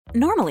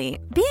Normally,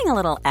 being a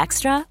little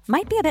extra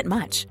might be a bit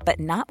much, but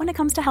not when it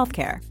comes to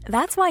healthcare.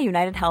 That's why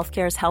United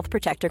Healthcare's Health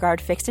Protector Guard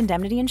fixed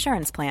indemnity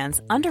insurance plans,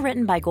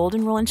 underwritten by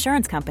Golden Rule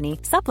Insurance Company,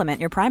 supplement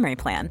your primary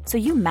plan so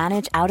you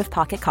manage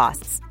out-of-pocket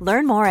costs.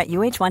 Learn more at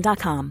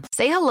uh1.com.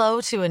 Say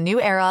hello to a new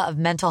era of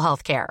mental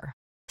health care.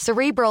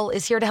 Cerebral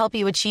is here to help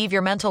you achieve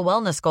your mental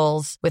wellness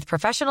goals with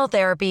professional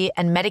therapy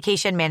and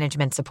medication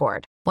management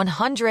support.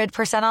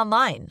 100%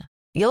 online.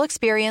 You'll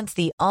experience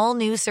the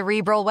all-new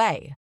Cerebral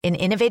Way, an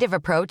innovative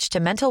approach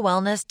to mental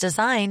wellness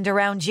designed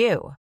around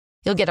you.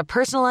 You'll get a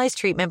personalized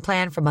treatment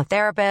plan from a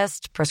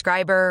therapist,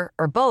 prescriber,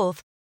 or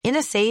both in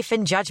a safe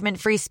and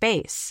judgment-free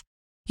space.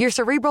 Your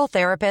Cerebral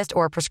therapist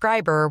or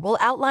prescriber will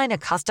outline a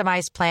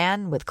customized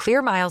plan with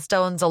clear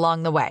milestones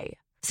along the way,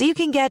 so you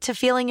can get to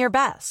feeling your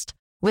best.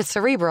 With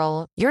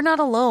Cerebral, you're not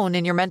alone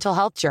in your mental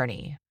health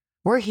journey.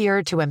 We're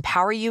here to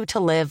empower you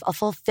to live a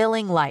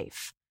fulfilling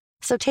life.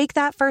 So take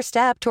that first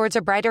step towards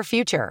a brighter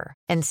future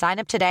and sign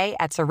up today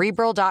at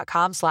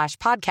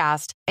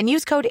Cerebral.com/podcast and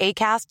use code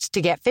ACAST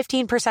to get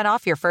 15%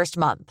 off your first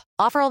month.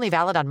 Offer only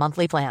valid on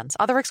monthly plans.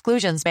 Other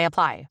exclusions may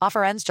apply.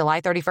 Offer ends July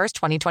 31st,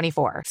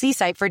 2024. See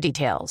site for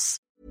details.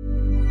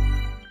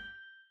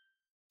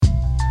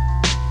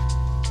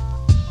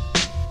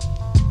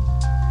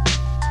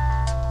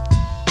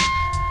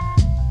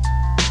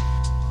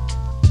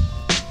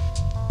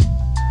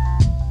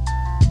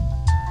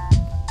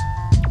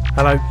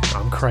 Hello,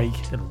 I'm Craig,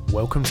 and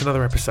welcome to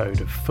another episode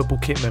of Football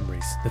Kit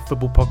Memories, the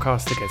football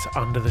podcast that gets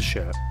under the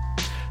shirt.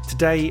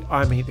 Today,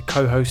 I meet the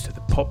co-host of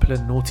the popular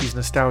Noughties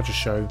Nostalgia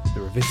show, the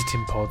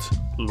Revisiting Pod,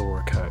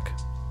 Laura Kirk.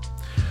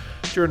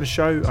 During the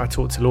show, I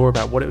talked to Laura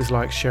about what it was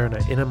like sharing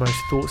her innermost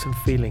thoughts and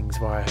feelings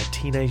via her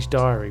teenage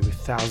diary with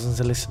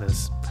thousands of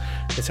listeners.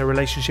 There's her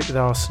relationship with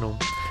Arsenal,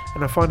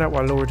 and I find out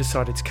why Laura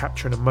decided to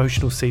capture an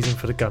emotional season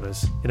for the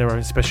Gunners in her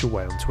own special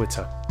way on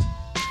Twitter.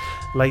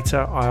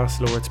 Later, I asked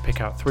Laura to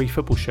pick out 3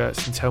 football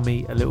shirts and tell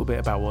me a little bit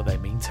about what they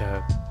mean to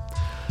her.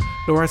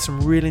 Laura had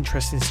some real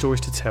interesting stories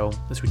to tell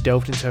as we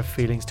delved into her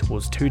feelings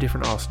towards 2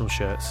 different Arsenal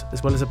shirts,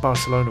 as well as a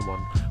Barcelona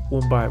one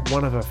worn by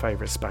one of her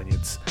favourite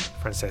Spaniards,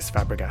 Francesc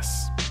Fabregas.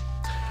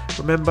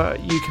 Remember,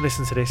 you can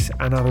listen to this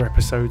and other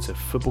episodes of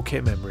Football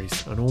Kit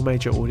Memories on all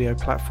major audio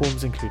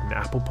platforms, including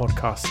Apple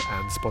Podcasts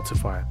and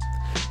Spotify.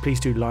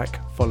 Please do like,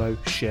 follow,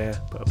 share,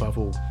 but above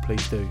all,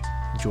 please do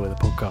enjoy the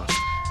podcast.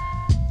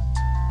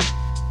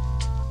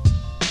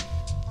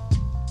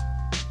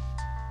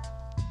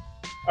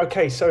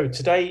 Okay, so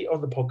today on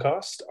the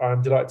podcast,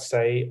 I'm delighted to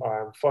say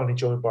I'm finally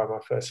joined by my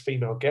first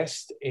female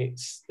guest.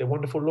 It's the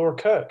wonderful Laura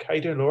Kirk. How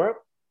you doing, Laura?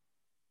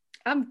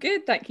 I'm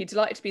good, thank you.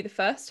 Delighted to be the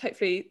first,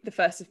 hopefully the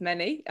first of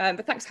many.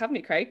 But thanks for having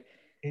me, Craig.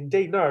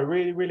 Indeed, no,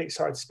 really, really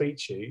excited to speak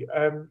to you.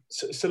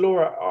 So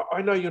Laura,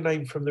 I know your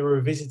name from the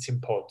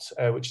Revisiting Pod,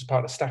 which is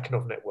part of the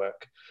Stakhanov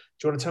Network.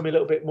 Do you want to tell me a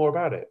little bit more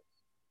about it?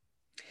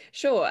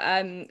 Sure.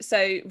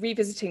 So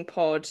Revisiting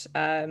Pod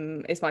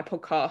is my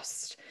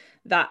podcast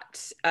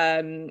that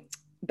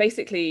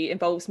basically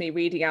involves me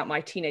reading out my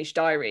teenage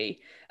diary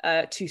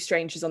to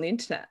strangers on the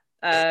internet.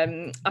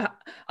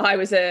 I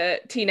was a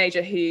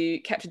teenager who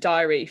kept a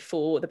diary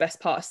for the best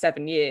part of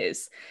 7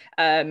 years.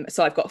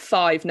 So I've got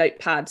 5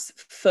 notepads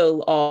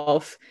full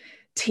of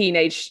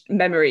teenage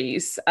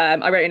memories.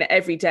 I wrote in it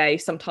every day,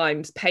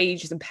 sometimes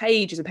pages and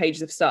pages and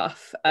pages of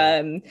stuff.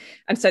 And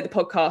so the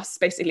podcast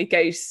basically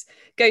goes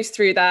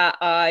through that.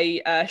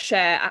 I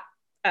share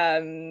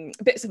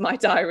bits of my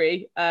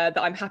diary that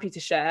I'm happy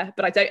to share,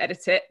 but I don't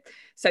edit it.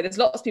 So there's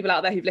lots of people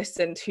out there who've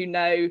listened who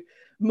know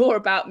more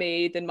about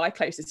me than my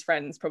closest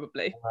friends,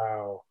 probably.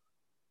 Wow,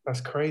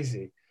 that's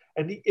crazy.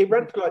 And it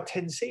ran for like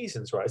 10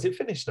 seasons, right? Is it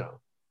finished now?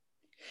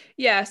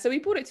 Yeah, so we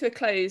brought it to a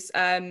close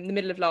in the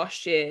middle of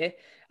last year.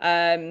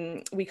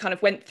 We kind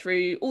of went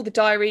through all the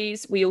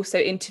diaries. We also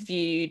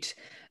interviewed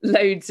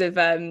loads of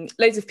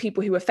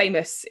people who were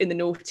famous in the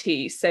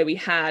noughties. So we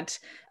had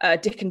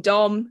Dick and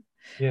Dom.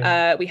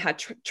 Yeah. We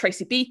had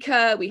Tracy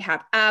Beaker, we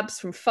had Abs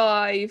from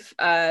Five.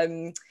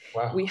 Wow.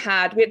 We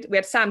had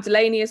Sam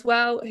Delaney as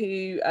well,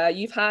 who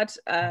you've had,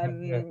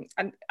 and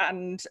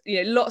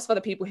you know, lots of other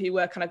people who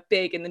were kind of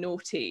big in the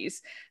noughties.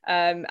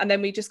 And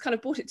then we just kind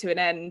of brought it to an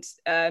end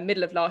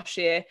middle of last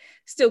year,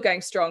 still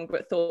going strong,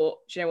 but thought,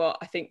 do you know what,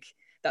 I think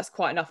that's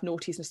quite enough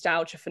noughties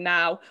nostalgia for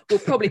now. We'll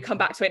probably come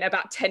back to it in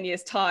about 10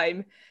 years'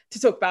 time to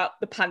talk about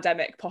the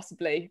pandemic,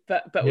 possibly,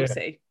 but we'll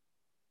see.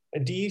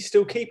 And do you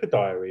still keep a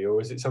diary,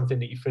 or is it something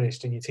that you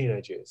finished in your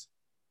teenage years?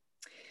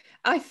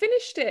 I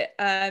finished it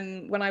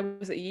when I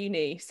was at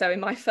uni. So in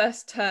my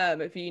first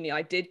term of uni,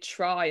 I did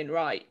try and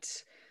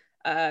write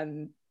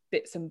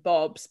bits and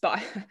bobs,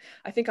 but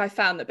I think I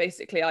found that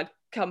basically I'd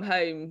come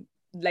home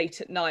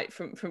late at night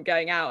from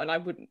going out and I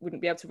wouldn't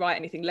be able to write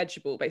anything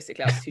legible.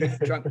 Basically, I was too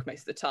drunk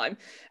most of the time.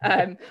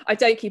 I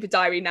don't keep a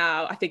diary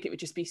now. I think it would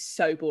just be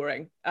so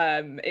boring.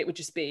 It would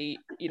just be,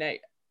 you know,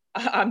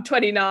 I'm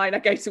 29, I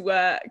go to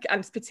work,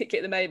 and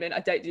particularly at the moment,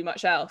 I don't do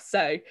much else.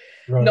 So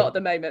not at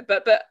the moment,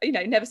 but you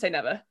know, never say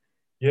never.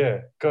 Yeah.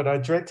 God, I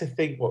dread to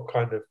think what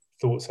kind of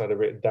thoughts I'd have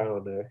written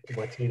down in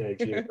my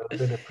teenage years. I've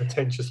been a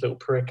pretentious little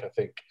prick, I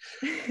think.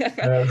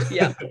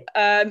 Yeah.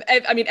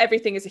 I mean,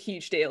 everything is a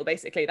huge deal,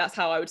 basically. That's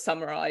how I would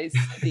summarize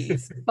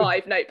these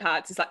 5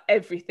 notepads. It's like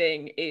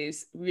everything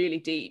is really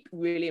deep,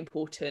 really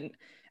important,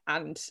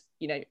 and,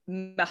 you know,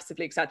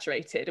 massively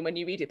exaggerated. And when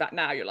you read it back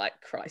now, you're like,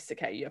 Christ,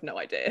 okay, you have no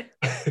idea.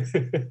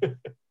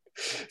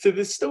 So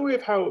the story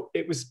of how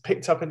it was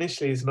picked up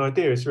initially as an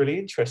idea is really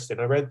interesting.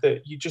 I read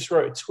that you just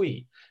wrote a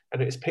tweet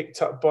and it was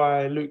picked up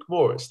by Luke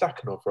Moore at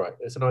Stakhanov, right?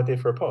 As an idea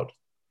for a pod.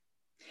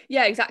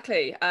 Yeah,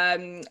 exactly.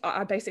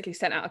 I basically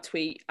sent out a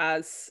tweet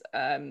as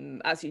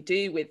you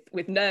do,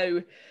 with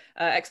no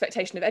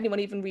expectation of anyone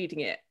even reading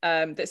it.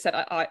 That said,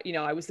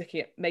 I was looking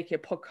at making a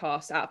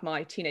podcast out of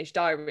my teenage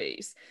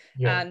diaries,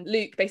 and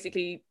Luke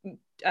basically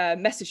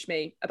messaged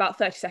me about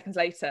 30 seconds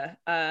later,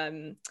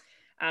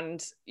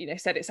 and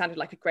said it sounded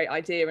like a great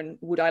idea and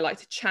would I like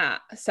to chat.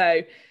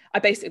 So I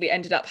basically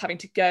ended up having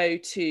to go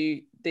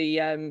to the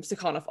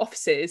Stakhanov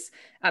offices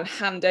and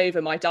hand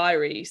over my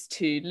diaries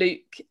to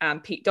Luke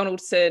and Pete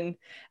Donaldson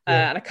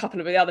and a couple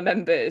of the other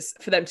members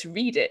for them to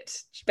read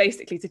it,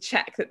 basically to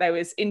check that there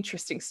was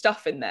interesting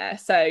stuff in there.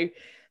 So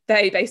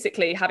they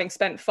basically, having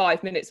spent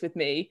 5 minutes with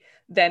me,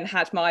 then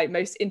had my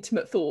most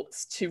intimate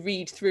thoughts to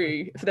read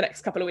through for the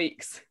next couple of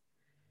weeks.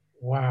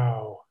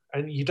 Wow.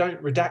 And you don't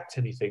redact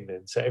anything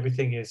then? So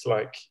everything is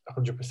like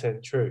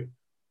 100% true?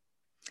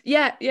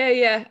 Yeah.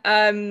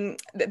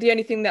 The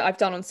only thing that I've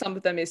done on some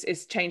of them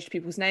is changed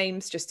people's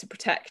names just to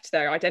protect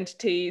their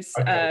identities.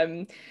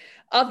 Okay.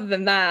 Other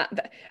than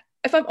that,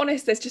 if I'm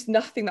honest, there's just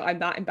nothing that I'm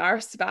that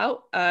embarrassed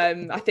about.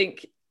 I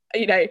think,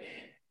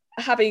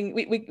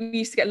 we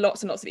used to get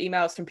lots and lots of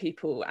emails from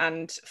people,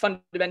 and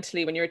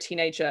fundamentally when you're a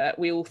therefore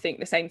we all think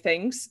the same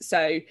things.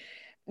 So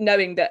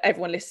knowing that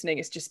everyone listening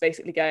is just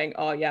basically going,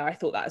 oh yeah, I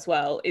thought that as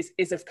well,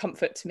 is of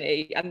comfort to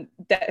me, and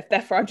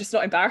therefore I'm just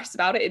not embarrassed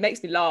about it. It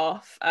makes me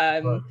laugh.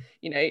 Right.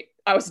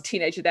 I was a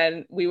teenager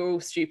then, we were all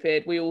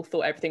stupid, we all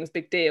thought everything was a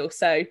big deal,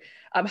 so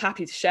I'm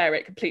happy to share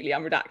it completely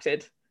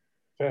unredacted.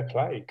 Fair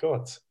play.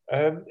 God.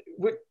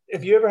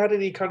 Have you ever had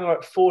any kind of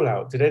like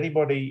fallout? Did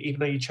anybody, even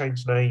though you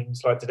changed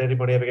names, like did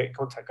anybody ever get in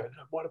contact going,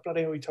 oh, why the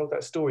bloody hell you told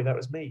that story? That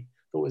was me.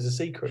 Thought it was a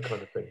secret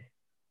kind of thing.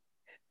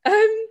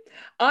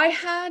 I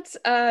had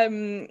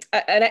an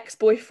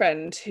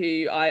ex-boyfriend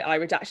who I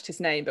redacted his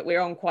name, but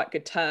we're on quite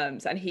good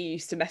terms, and he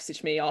used to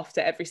message me after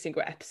every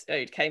single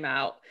episode came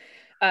out,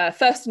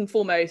 first and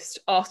foremost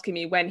asking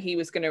me when he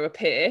was going to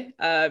appear,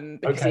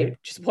 because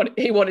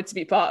he wanted to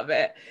be part of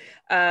it,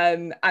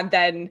 and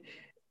then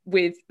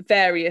with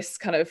various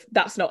kind of,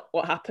 that's not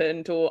what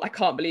happened, or I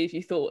can't believe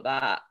you thought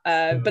that,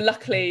 but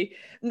luckily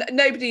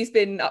nobody's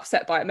been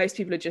upset by it. Most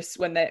people are just,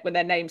 when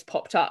their names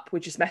popped up,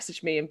 would just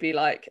message me and be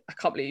like, I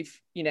can't believe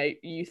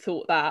you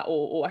thought that,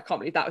 or I can't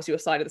believe that was your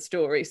side of the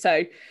story.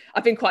 So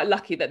I've been quite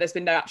lucky that there's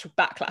been no actual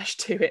backlash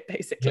to it,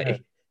 basically. Yeah.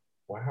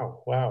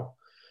 Wow.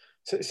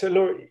 So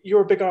Laura,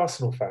 you're a big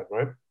Arsenal fan,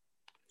 right?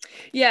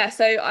 Yeah,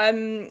 so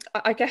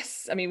I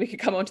guess, I mean, we could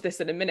come on to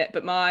this in a minute,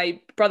 but my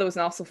brother was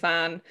an Arsenal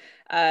fan,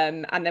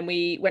 and then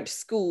we went to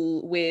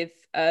school with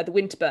the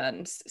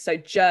Winterburns. So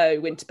Joe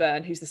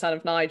Winterburn, who's the son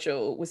of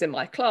Nigel, was in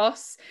my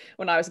class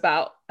when I was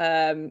about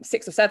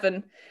 6 or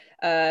 7,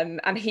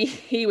 and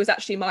he was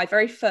actually my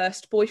very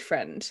first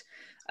boyfriend.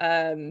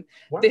 Wow.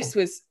 This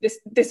was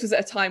at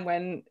a time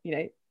when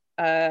you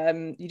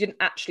didn't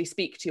actually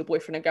speak to your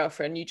boyfriend and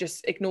girlfriend, you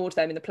just ignored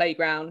them in the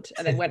playground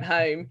and then went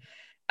home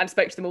and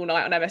spoke to them all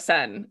night on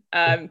MSN.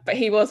 But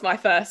he was my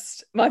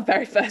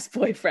very first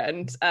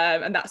boyfriend.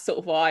 And that's sort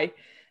of why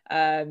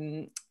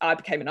I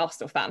became an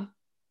Arsenal fan.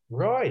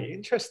 Right,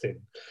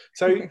 interesting.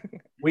 So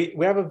we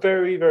have a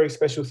very, very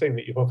special thing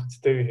that you've offered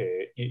to do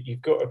here.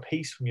 You've got a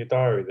piece from your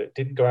diary that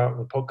didn't go out on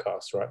the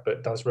podcast, right,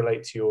 but does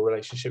relate to your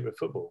relationship with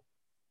football.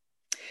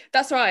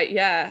 That's right,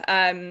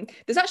 yeah.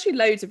 There's actually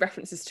loads of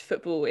references to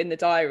football in the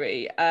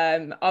diary.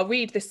 I'll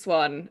read this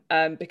one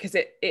because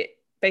it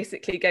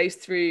basically goes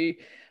through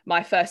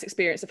my first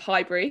experience of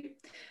Highbury.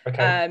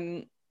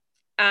 Okay.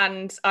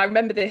 And I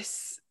remember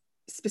this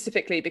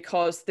specifically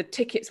because the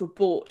tickets were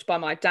bought by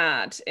my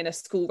dad in a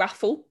school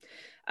raffle.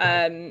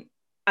 And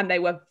they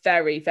were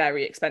very,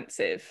 very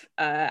expensive.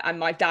 And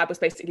my dad was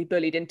basically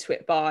bullied into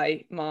it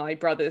by my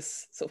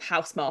brother's sort of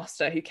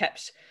housemaster, who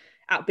kept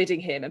outbidding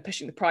him and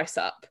pushing the price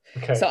up.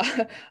 Okay. So,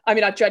 I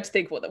mean, I dread to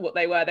think what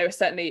they were. They were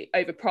certainly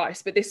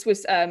overpriced. But this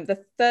was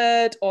the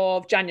 3rd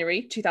of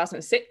January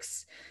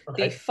 2006,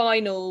 okay. The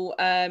final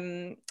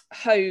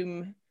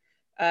home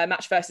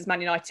match versus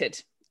Man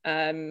United.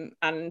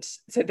 And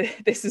so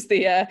this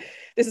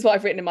is what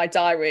I've written in my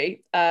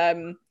diary.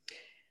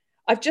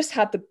 I've just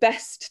had the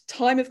best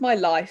time of my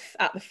life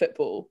at the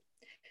football.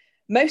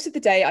 Most of the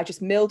day, I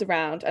just milled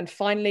around and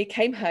finally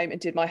came home and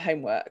did my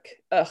homework.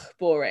 Ugh,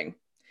 boring.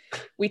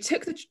 We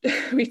took the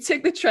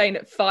train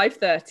at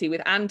 5:30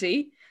 with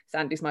Andy. So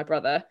Andy's my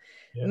brother,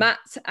 yeah. Matt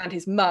and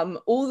his mum,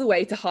 all the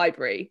way to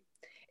Highbury.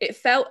 It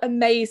felt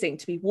amazing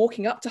to be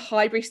walking up to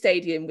Highbury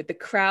Stadium with the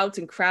crowds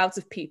and crowds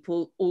of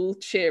people all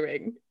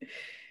cheering.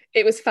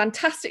 It was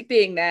fantastic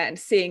being there and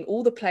seeing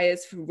all the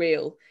players for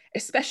real,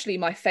 especially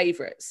my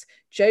favourites,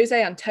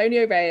 Jose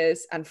Antonio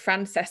Reyes and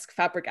Francesc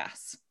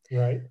Fabregas.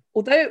 Right.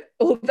 Although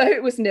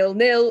it was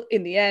 0-0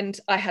 in the end,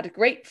 I had a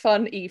great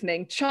fun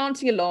evening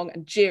chanting along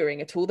and jeering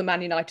at all the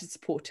Man United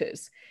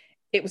supporters.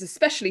 It was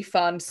especially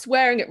fun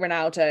swearing at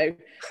Ronaldo.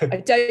 I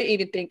don't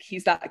even think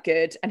he's that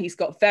good, and he's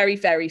got very,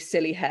 very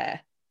silly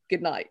hair.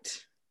 Good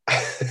night.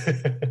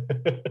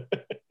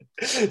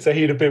 So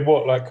he'd have been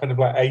what, like kind of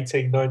like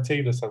 18,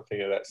 19 or something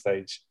at that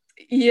stage?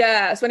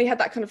 Yeah, it's when he had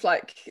that kind of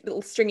like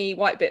little stringy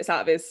white bits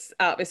out of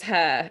his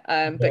hair.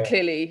 But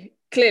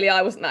clearly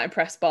I wasn't that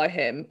impressed by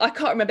him. I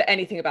can't remember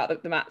anything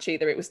about the match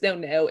either. It was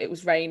 0-0, it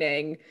was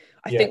raining.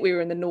 I think we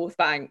were in the North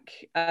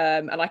Bank,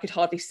 and I could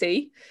hardly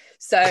see.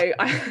 So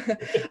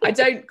I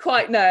don't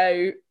quite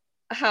know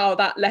how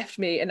that left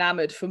me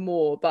enamoured for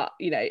more, but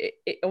you know,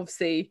 it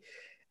obviously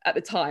at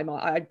the time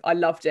I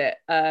loved it.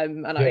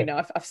 And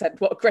I've said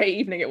what a great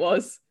evening it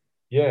was.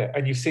 Yeah,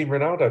 and you've seen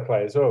Ronaldo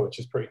play as well, which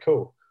is pretty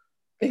cool.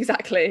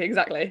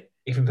 Exactly.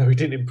 Even though he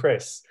didn't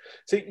impress.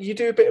 So you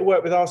do a bit of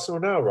work with Arsenal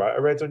now, right? I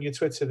read on your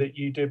Twitter that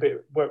you do a bit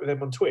of work with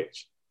them on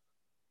Twitch.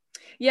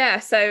 Yeah,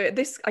 so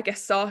this, I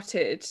guess,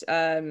 started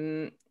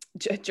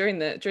during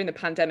the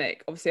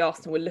pandemic. Obviously,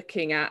 Arsenal were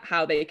looking at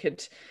how they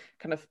could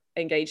kind of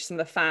engage some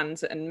of the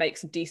fans and make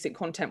some decent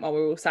content while we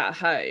were all sat at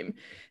home.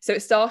 So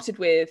it started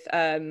with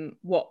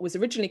what was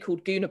originally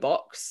called Gooner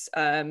Box,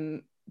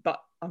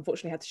 but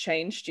unfortunately had to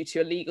change due to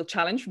a legal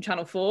challenge from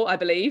Channel 4, I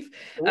believe,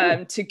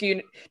 to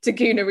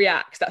Gooner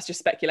Reacts. That's just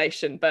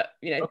speculation, but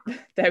you know,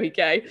 there we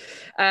go.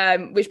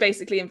 Which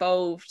basically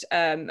involved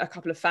a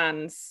couple of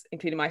fans,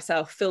 including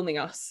myself, filming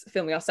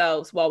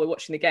ourselves while we're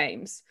watching the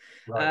games,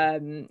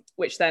 right.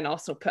 Which then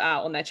Arsenal put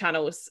out on their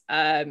channels.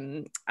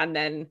 And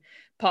then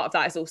part of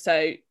that is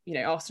also, you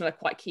know, Arsenal are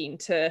quite keen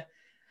to,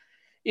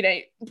 you know,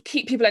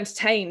 keep people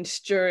entertained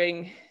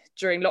during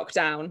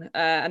lockdown,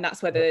 and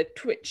that's where the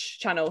Twitch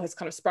channel has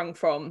kind of sprung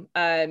from,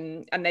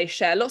 and they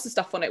share lots of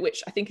stuff on it,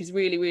 which I think is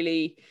really,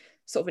 really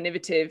sort of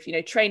innovative, you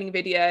know, training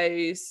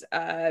videos,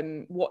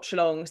 watch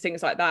alongs,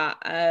 things like that,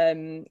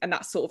 and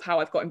that's sort of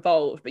how I've got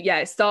involved. But yeah,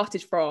 it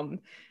started from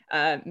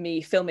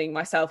me filming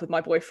myself with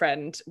my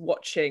boyfriend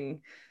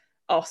watching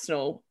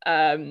Arsenal,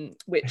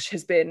 which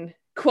has been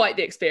quite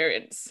the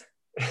experience.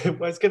 Well,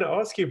 I was going to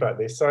ask you about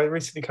this. So I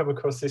recently come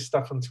across this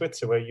stuff on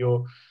Twitter where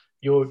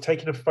you're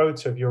taking a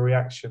photo of your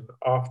reaction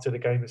after the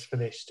game is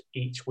finished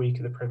each week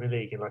of the Premier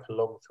League in like a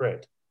long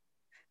thread.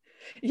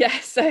 Yeah,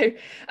 so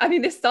I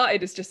mean, this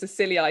started as just a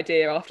silly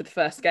idea after the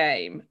first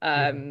game,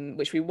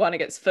 which we won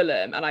against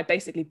Fulham, and I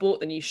basically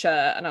bought the new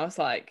shirt, and I was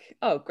like,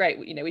 "Oh,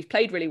 great! You know, we've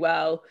played really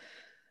well.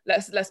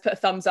 Let's put a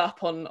thumbs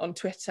up on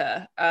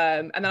Twitter."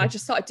 And then I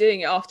just started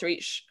doing it after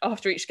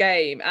each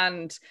game,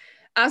 and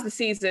as the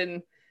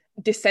season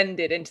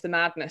descended into the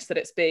madness that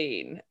it's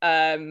been,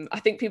 I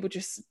think people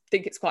just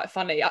think it's quite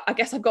funny. I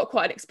guess I've got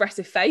quite an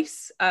expressive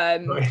face,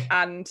 right.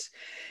 And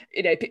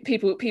you know,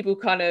 people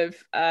kind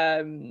of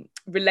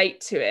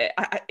relate to it.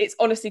 It's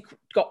honestly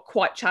got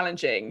quite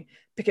challenging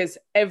because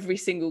every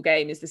single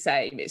game is the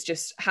same. It's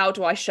just, how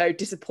do I show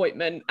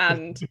disappointment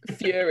and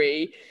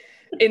fury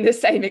in the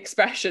same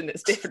expression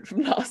that's different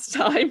from last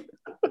time?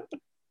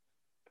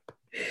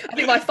 I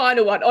think my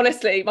final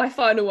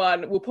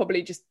one will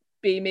probably just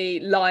be me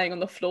lying on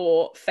the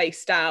floor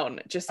face down,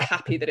 just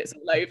happy that it's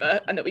all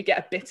over and that we get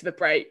a bit of a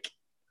break.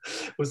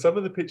 Well, some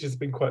of the pictures have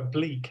been quite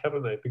bleak,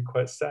 haven't they? Been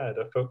quite sad.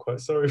 I felt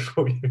quite sorry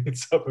for you in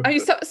some of them. I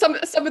mean,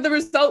 some of the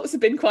results have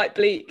been quite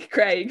bleak,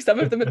 Craig. Some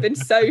of them have been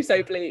so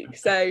bleak.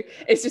 So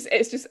it's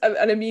just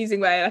an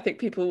amusing way, and I think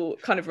people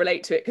kind of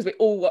relate to it because we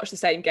all watch the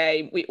same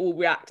game, we all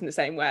react in the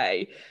same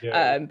way.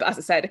 Yeah. But as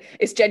I said,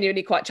 it's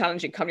genuinely quite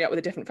challenging coming up with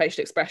a different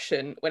facial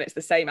expression when it's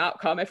the same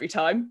outcome every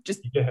time,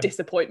 just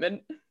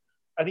disappointment.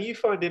 And are you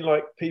finding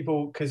like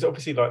people, because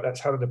obviously like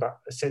that's having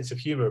a sense of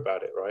humour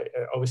about it, right?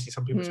 Obviously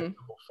some people take it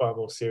far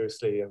more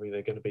seriously. I mean,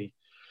 they're going to be,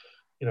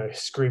 you know,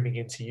 screaming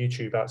into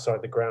YouTube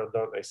outside the ground,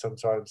 aren't they?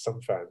 Sometimes some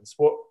fans.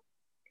 What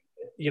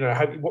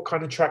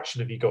kind of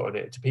traction have you got on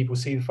it? Do people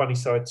see the funny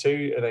side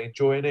too? Are they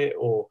enjoying it,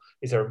 or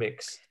is there a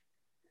mix?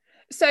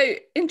 So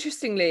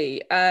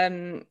interestingly,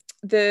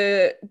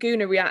 the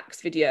Gooner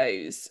Reacts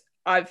videos,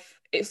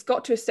 it's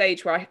got to a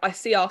stage where I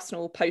see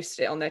Arsenal post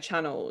it on their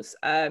channels,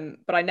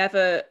 but I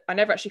never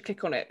actually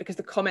click on it because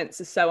the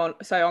comments are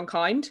so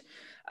unkind,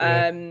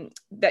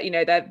 that, you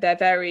know, they're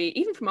very,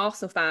 even from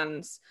Arsenal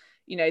fans,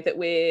 you know, that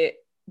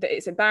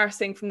it's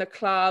embarrassing from the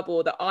club,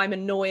 or that I'm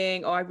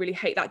annoying, or I really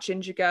hate that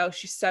ginger girl,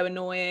 she's so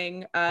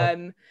annoying.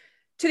 To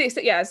the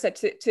extent, as I said,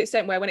 to the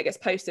extent where when it gets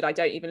posted, I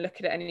don't even look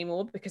at it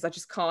anymore because I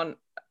just can't.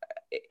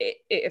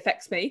 It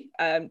affects me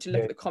to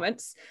look at the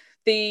comments.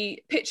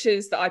 The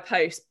pictures that I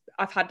post,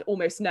 I've had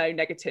almost no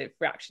negative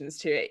reactions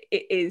to it.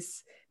 It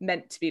is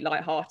meant to be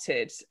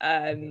lighthearted.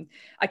 I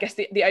guess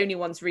the only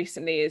ones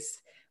recently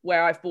is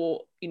where I've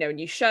bought, you know, a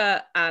new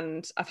shirt,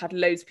 and I've had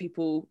loads of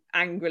people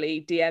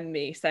angrily DM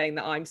me saying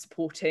that I'm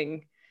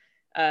supporting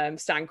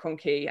Stan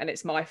Kroenke and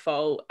it's my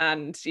fault,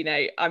 and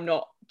I'm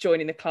not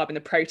joining the club in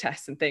the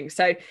protests and things.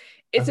 So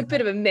it's a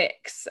bit of a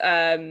mix,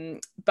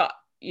 but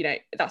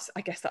I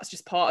guess that's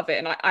just part of it.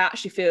 And I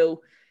actually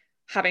feel,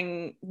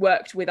 having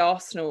worked with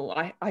Arsenal,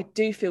 I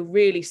do feel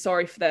really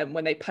sorry for them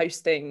when they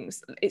post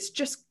things. It's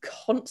just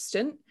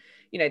constant.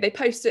 They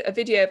posted a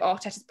video of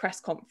Arteta's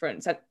press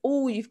conference and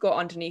all you've got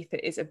underneath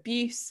it is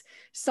abuse,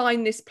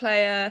 sign this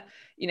player.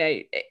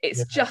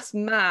 It's just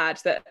mad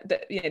that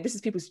this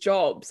is people's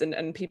jobs,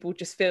 and people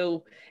just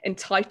feel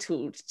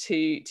entitled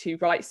to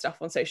write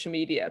stuff on social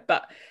media.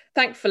 But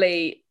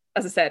thankfully,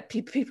 as I said,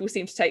 people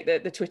seem to take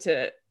the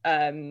Twitter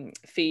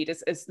feed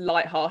as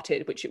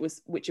lighthearted, which it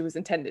was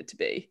intended to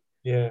be.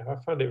 Yeah, I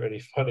found it really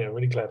funny. I'm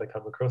really glad I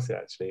come across it,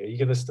 actually. Are you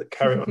going to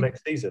carry it on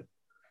next season?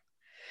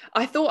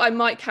 I thought I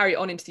might carry it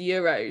on into the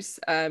Euros,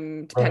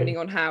 depending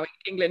on how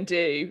England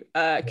do.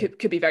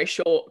 Could be very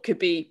short, could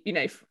be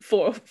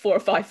 4 or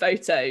 5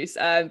 photos,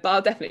 but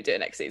I'll definitely do it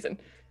next season.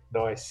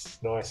 Nice.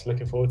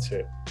 Looking forward to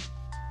it.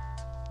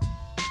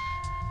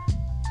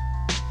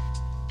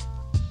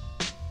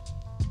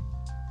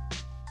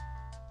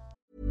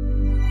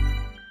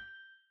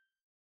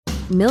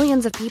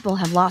 Millions of people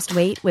have lost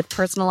weight with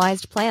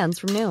personalized plans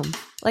from Noom,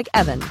 like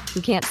Evan,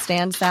 who can't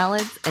stand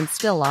salads and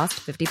still lost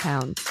 50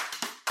 pounds.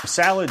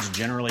 Salads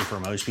generally for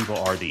most people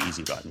are the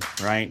easy button,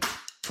 right?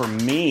 For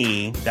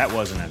me, that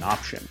wasn't an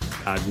option.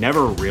 I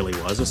never really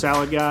was a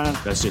salad guy.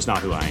 That's just not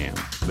who I am.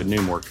 But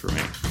Noom worked for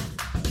me.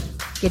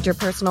 Get your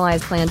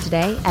personalized plan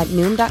today at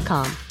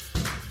Noom.com.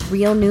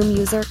 Real Noom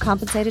user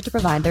compensated to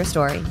provide their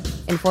story.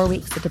 In 4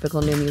 weeks, the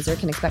typical Noom user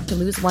can expect to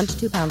lose 1 to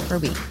 2 pounds per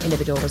week.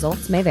 Individual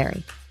results may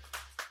vary.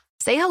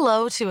 Say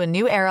hello to a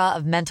new era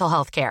of mental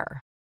health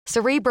care.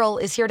 Cerebral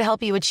is here to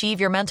help you achieve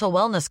your mental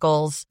wellness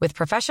goals with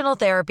professional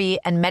therapy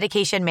and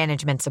medication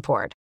management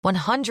support.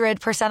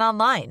 100%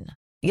 online.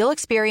 You'll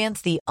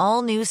experience the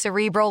all-new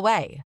Cerebral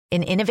Way,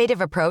 an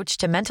innovative approach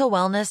to mental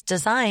wellness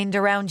designed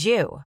around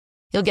you.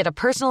 You'll get a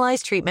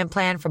personalized treatment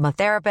plan from a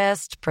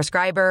therapist,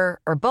 prescriber,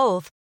 or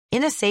both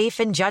in a safe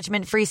and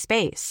judgment-free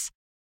space.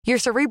 Your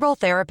Cerebral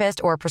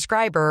therapist or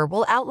prescriber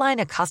will outline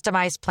a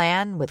customized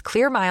plan with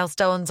clear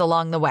milestones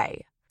along the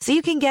way, so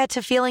you can get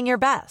to feeling your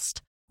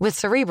best. With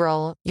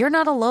Cerebral, you're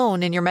not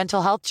alone in your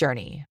mental health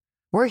journey.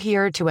 We're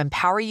here to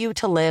empower you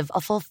to live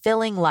a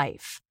fulfilling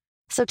life.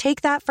 So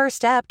take that first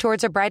step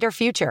towards a brighter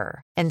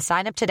future and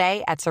sign up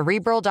today at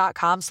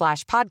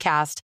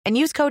Cerebral.com/podcast and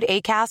use code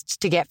ACAST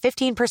to get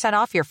 15%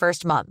 off your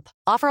first month.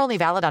 Offer only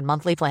valid on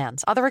monthly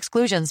plans. Other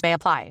exclusions may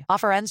apply.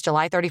 Offer ends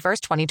July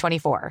 31st,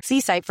 2024.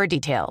 See site for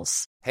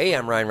details. Hey,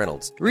 I'm Ryan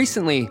Reynolds.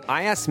 Recently,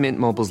 I asked Mint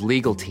Mobile's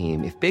legal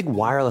team if big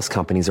wireless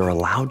companies are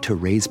allowed to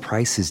raise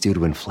prices due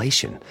to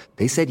inflation.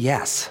 They said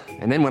yes.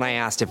 And then when I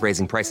asked if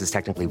raising prices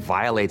technically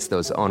violates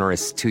those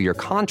onerous 2-year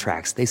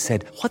contracts, they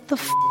said, "What the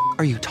f***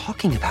 are you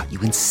talking about,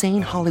 you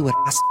insane Hollywood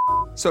ass?"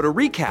 So to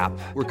recap,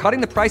 we're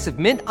cutting the price of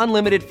Mint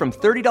Unlimited from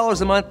 $30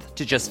 a month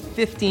to just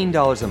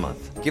 $15 a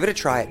month. Give it a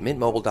try at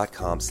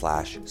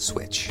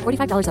mintmobile.com/switch.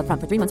 $45 up front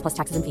for 3 months plus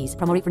taxes and fees.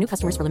 Promo rate for new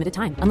customers for limited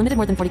time. Unlimited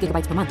more than 40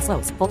 gigabytes per month.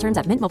 Slows full terms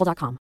at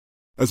mintmobile.com.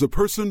 As a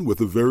person with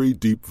a very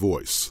deep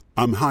voice,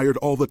 I'm hired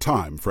all the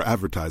time for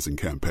advertising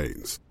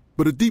campaigns.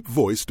 But a deep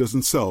voice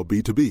doesn't sell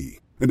B2B,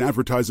 and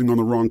advertising on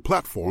the wrong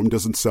platform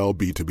doesn't sell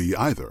B2B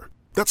either.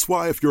 That's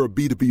why if you're a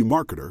B2B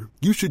marketer,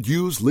 you should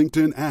use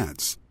LinkedIn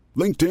ads.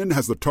 LinkedIn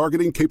has the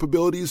targeting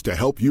capabilities to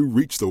help you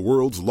reach the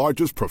world's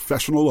largest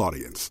professional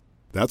audience.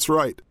 That's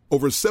right,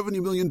 over 70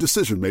 million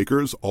decision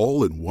makers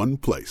all in one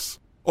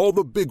place. All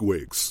the big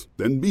wigs,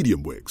 then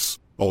medium wigs,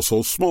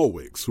 also small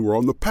wigs who are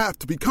on the path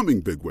to becoming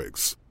big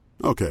wigs.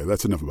 Okay,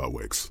 that's enough about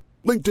wigs.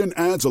 LinkedIn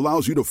ads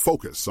allows you to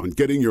focus on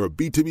getting your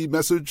B2B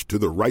message to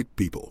the right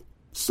people.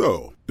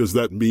 So, does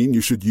that mean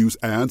you should use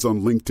ads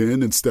on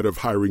LinkedIn instead of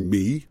hiring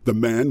me, the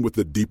man with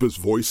the deepest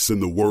voice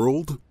in the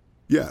world?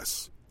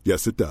 Yes.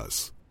 Yes, it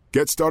does.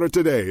 Get started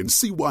today and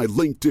see why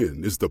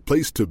LinkedIn is the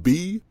place to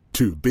be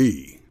to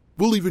be.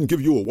 We'll even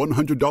give you a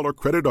 $100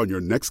 credit on your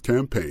next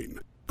campaign.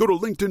 Go to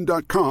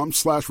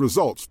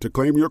linkedin.com/results to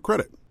claim your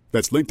credit.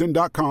 That's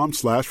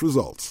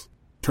linkedin.com/results.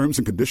 Terms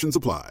and conditions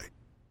apply.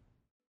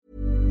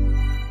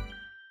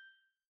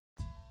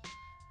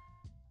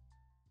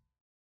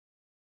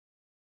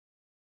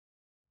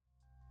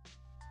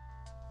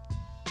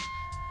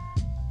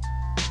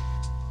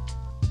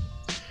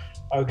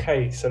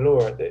 Okay, so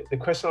Laura, the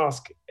question I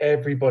ask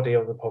everybody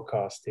on the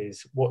podcast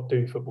is, what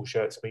do football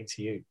shirts mean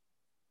to you?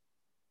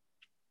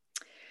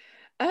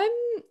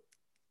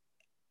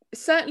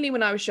 Certainly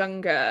when I was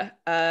younger,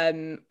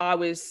 I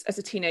was, as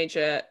a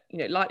teenager,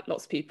 like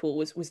lots of people,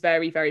 was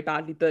very, very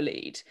badly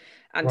bullied.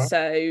 And Right.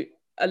 So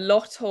a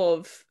lot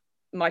of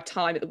my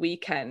time at the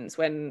weekends,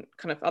 when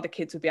kind of other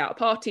kids would be out at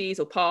parties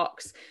or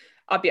parks,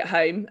 I'd be at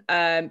home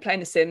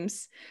playing The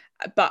Sims.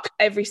 But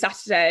every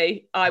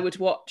Saturday I would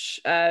watch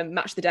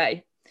Match of the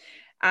Day,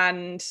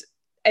 and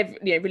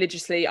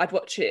religiously I'd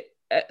watch it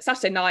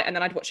Saturday night, and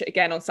then I'd watch it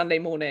again on Sunday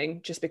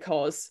morning, just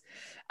because.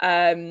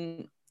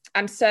 And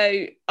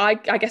so I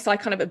guess I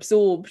kind of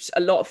absorbed a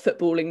lot of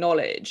footballing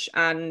knowledge,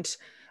 and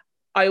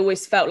I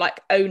always felt like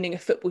owning a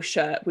football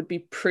shirt would be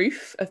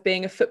proof of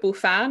being a football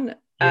fan,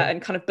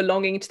 and kind of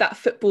belonging to that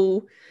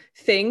football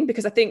thing.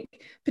 Because I think,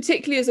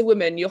 particularly as a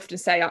woman, you often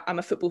say, I'm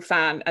a football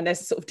fan, and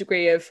there's a sort of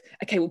degree of,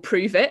 okay, we'll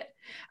prove it.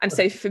 And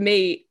so for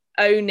me,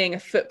 owning a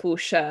football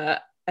shirt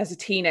as a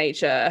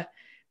teenager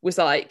was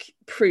like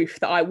proof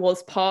that I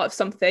was part of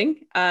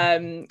something.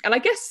 And I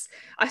guess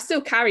I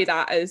still carry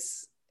that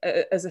as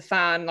a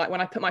fan. Like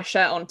when I put my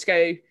shirt on to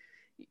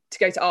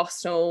go to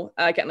Arsenal,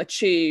 get on the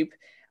tube,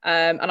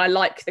 and I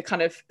like the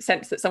kind of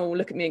sense that someone will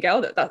look at me and go,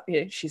 oh,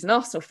 that she's an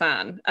Arsenal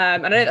fan.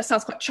 And I know that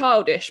sounds quite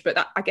childish,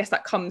 but I guess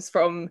that comes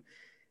from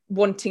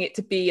wanting it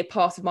to be a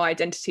part of my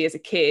identity as a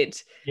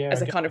kid,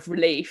 as a kind of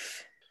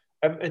relief.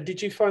 And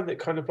did you find that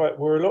kind of like,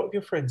 were a lot of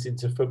your friends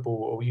into football,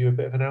 or were you a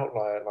bit of an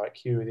outlier,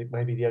 like you were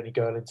maybe the only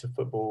girl into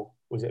football?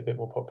 Was it a bit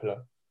more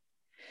popular?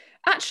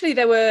 Actually,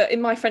 there were, in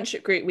my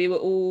friendship group, we were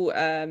all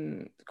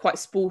quite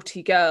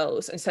sporty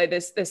girls. And so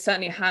there's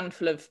certainly a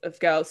handful of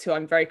girls who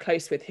I'm very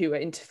close with who are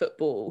into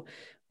football.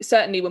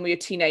 Certainly when we were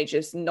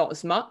teenagers, not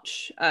as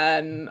much.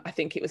 I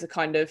think it was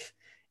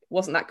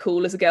wasn't that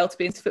cool as a girl to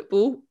be into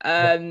football.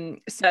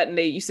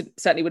 Certainly, you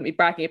certainly wouldn't be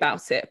bragging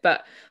about it.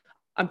 But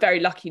I'm very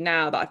lucky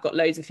now that I've got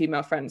loads of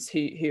female friends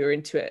who are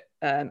into it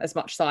as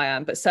much as I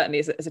am. But certainly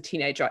as a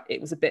teenager,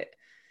 it was a bit...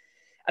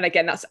 And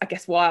again, that's, I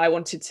guess, why I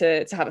wanted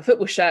to have a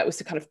football shirt, was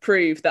to kind of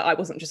prove that I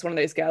wasn't just one of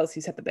those girls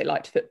who said that they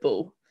liked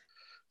football.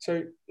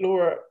 So,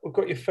 Laura, we've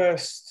got your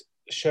first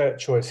shirt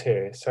choice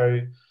here.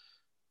 So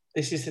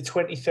this is the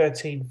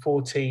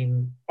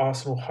 2013-14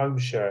 Arsenal home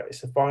shirt.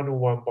 It's the final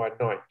one by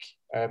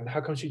Nike.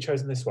 How come you've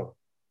chosen this one?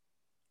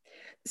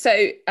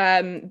 So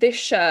this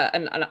shirt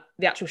and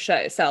the actual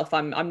shirt itself,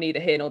 I'm neither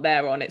here nor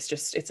there on.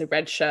 It's a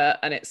red shirt,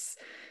 and it's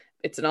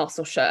an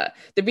Arsenal shirt.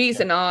 The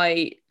reason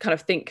I kind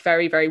of think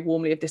very, very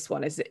warmly of this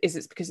one is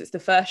it's because it's the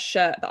first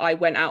shirt that I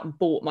went out and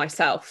bought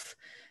myself.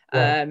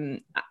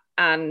 Right.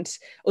 And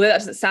although that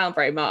doesn't sound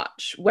very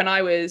much, when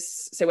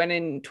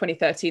in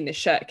 2013 this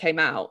shirt came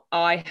out,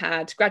 I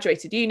had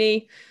graduated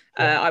uni.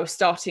 I was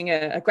starting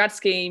a grad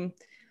scheme,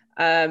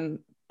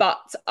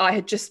 but I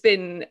had just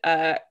been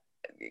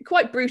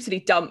quite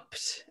brutally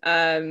dumped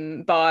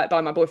by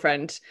my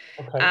boyfriend.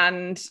 Okay.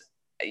 And,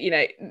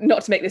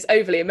 not to make this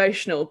overly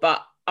emotional,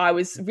 but I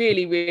was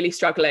really, really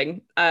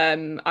struggling.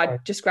 I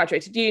just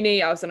graduated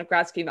uni. I was on a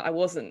grad scheme that I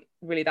wasn't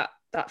really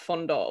that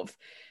fond of.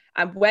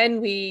 And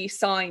when we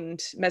signed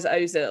Mesut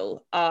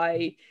Ozil,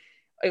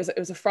 it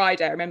was a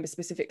Friday. I remember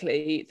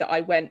specifically that I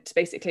went.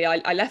 Basically,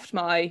 I left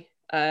my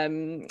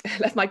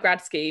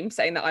grad scheme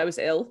saying that I was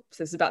ill.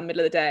 So this is about the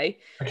middle of the day,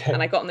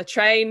 and I got on the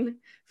train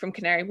from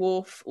Canary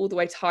Wharf all the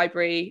way to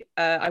Highbury.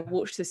 I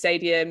walked to the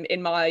stadium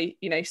in my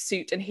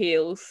suit and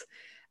heels.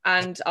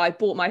 And I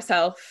bought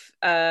myself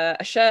a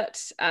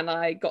shirt, and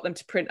I got them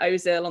to print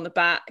Ozil on the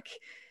back.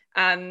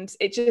 And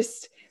it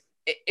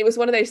was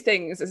one of those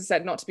things, as I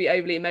said, not to be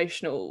overly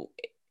emotional.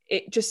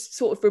 It just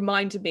sort of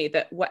reminded me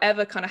that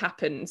whatever kind of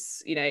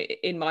happens,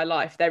 in my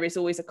life, there is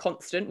always a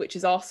constant, which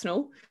is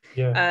Arsenal.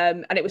 Yeah.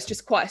 And it was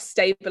just quite a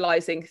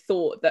stabilizing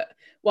thought that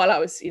while I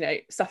was,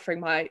 suffering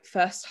my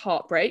first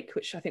heartbreak,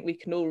 which I think we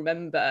can all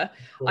remember,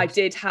 I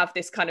did have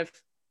this kind of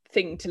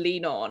thing to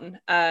lean on.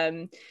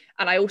 And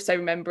I also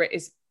remember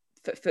it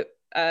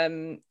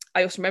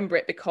I also remember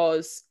it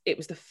because it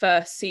was the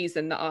first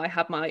season that I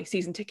had my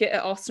season ticket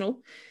at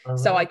Arsenal. Oh,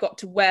 so I got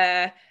to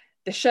wear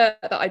the shirt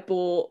that I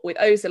bought with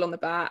Ozil on the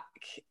back,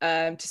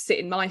 to sit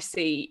in my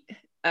seat,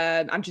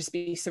 and just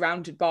be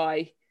surrounded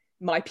by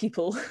my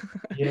people.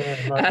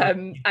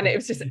 And it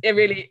was just a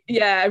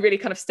really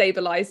kind of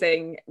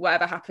stabilizing,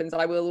 whatever happens,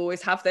 I will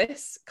always have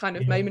this kind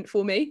of moment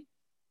for me.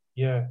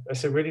 Yeah,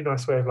 it's a really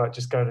nice way of like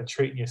just going and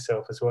treating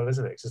yourself as well,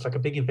 isn't it? Because it's like a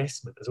big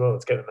investment as well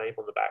to get the name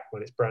on the back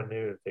when it's brand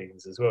new and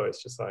things as well.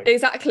 It's just like...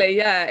 Exactly,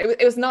 yeah.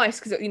 It was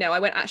nice because, I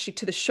went actually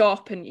to the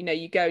shop, and,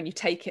 you go and you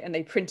take it and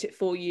they print it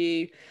for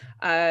you.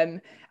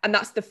 And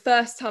that's the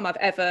first time I've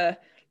ever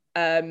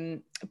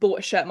bought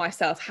a shirt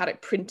myself, had it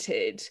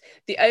printed.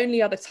 The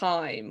only other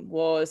time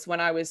was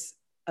when I was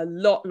a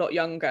lot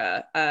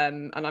younger,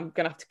 and I'm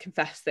going to have to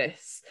confess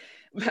this.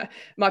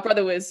 My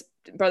brother's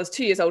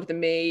 2 years older than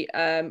me.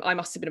 I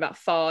must have been about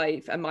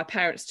 5, and my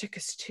parents took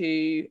us to,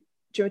 do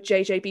you know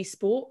JJB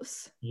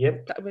Sports?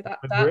 Yep.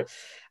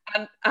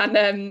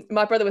 And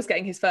my brother was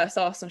getting his first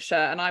Arsenal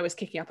shirt, and I was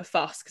kicking up a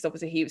fuss because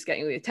obviously he was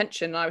getting all the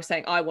attention, and I was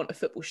saying I want a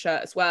football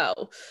shirt as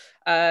well.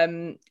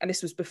 And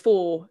this was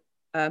before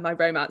my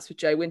romance with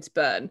Joe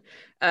Winterburn.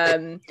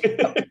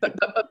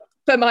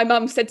 But my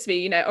mum said to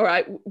me, all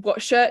right,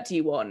 what shirt do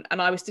you want? And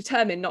I was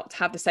determined not to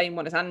have the same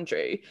one as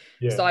Andrew.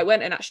 Yeah. So I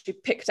went and actually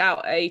picked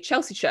out a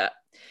Chelsea shirt.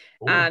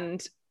 Ooh.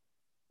 And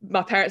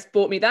my parents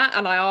bought me that.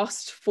 And I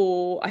asked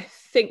for, I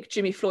think,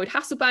 Jimmy Floyd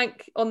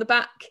Hasselbank on the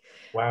back.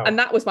 Wow. And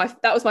that was my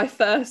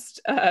first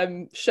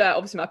shirt.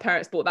 Obviously, my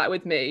parents bought that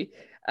with me,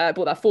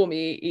 bought that for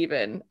me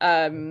even.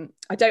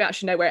 I don't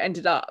actually know where it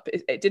ended up.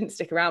 It didn't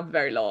stick around for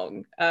very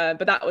long.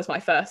 But that was my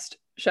first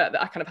shirt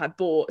that I kind of had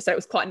bought. So it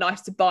was quite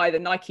nice to buy the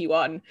Nike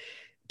one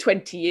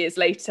 20 years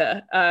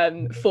later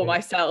for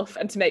myself,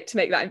 and to make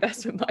that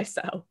investment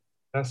myself.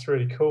 That's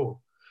really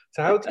cool.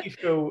 So how do you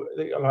feel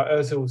like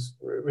Ozil's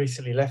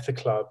recently left the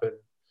club and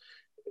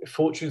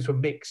fortunes were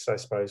mixed, I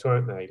suppose,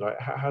 weren't they? Like,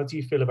 how do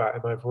you feel about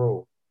him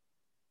overall?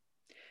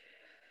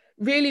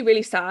 Really,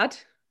 really sad.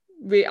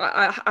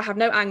 I have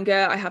no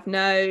anger. I have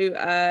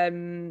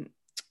no,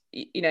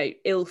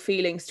 ill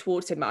feelings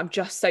towards him. I'm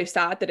just so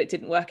sad that it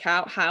didn't work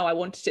out how I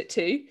wanted it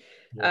to.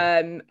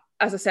 Yeah.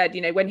 As I said,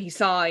 when he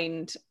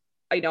signed,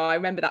 I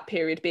remember that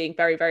period being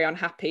very, very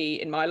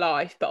unhappy in my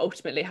life, but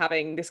ultimately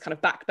having this kind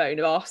of backbone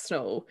of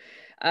Arsenal.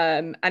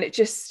 And it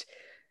just,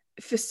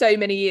 for so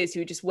many years,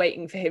 you were just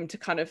waiting for him to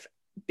kind of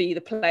be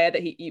the player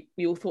that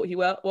we all thought he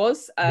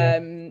was.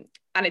 And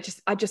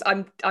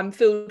I'm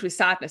filled with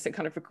sadness and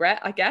kind of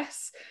regret, I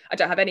guess. I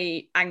don't have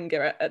any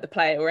anger at the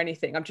player or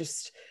anything. I'm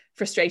just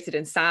frustrated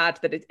and sad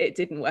that it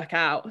didn't work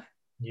out.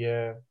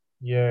 Yeah,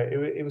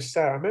 it was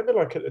sad. I remember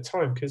like at the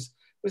time, because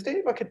was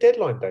there like a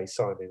deadline day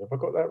signing? Have I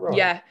got that right?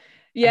 Yeah.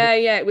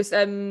 It was.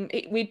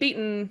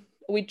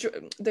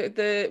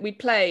 We'd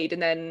played,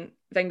 and then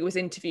Wenger was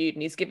interviewed,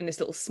 and he's given this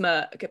little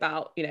smirk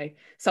about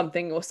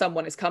something or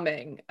someone is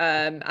coming.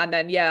 And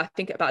then I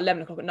think at about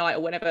 11 o'clock at night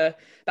or whenever,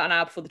 about an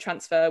hour before the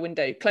transfer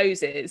window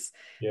closes,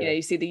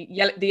 you see the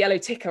yellow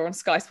ticker on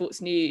Sky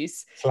Sports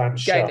News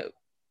going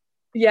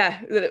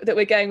that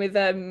we're going with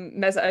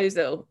Mesut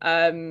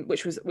Ozil,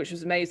 which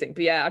was amazing.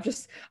 But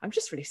I'm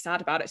just really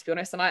sad about it, to be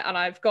honest. And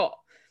I've got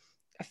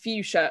a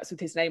few shirts with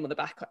his name on the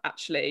back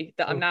actually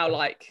that I'm now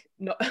like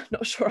not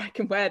sure I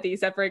can wear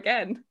these ever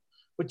again.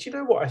 But you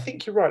know what? I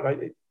think you're right.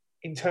 Like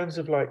in terms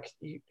of like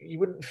you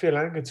wouldn't feel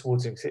anger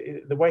towards him.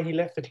 The way he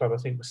left the club, I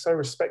think, was so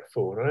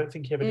respectful, and I don't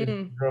think he ever did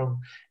anything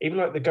wrong. Even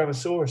like the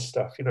Gunnersaurus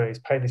stuff, he's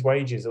paying his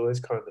wages, all this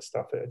kind of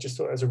stuff. I just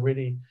thought it was a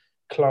really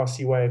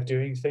classy way of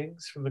doing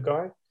things from the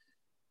guy.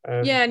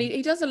 And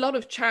he does a lot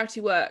of charity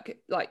work,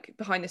 like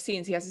behind the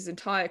scenes. He has his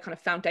entire kind of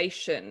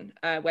foundation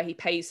where he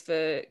pays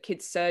for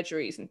kids'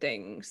 surgeries and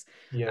things.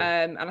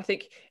 And I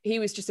think he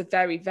was just a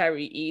very,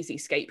 very easy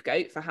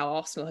scapegoat for how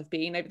Arsenal have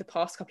been over the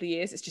past couple of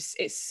years.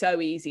 It's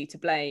so easy to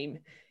blame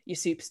your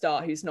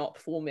superstar who's not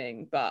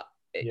performing, but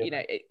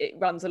it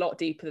runs a lot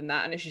deeper than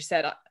that. And as you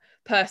said,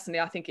 personally,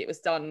 I think it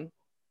was done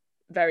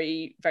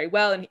very, very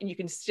well, and you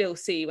can still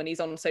see when he's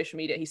on social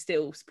media he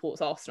still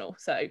supports Arsenal,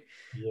 so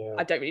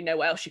I don't really know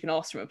what else you can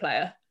ask from a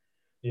player.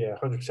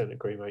 100%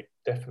 agree, mate,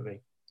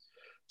 definitely.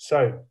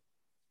 So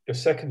your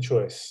second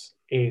choice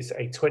is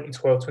a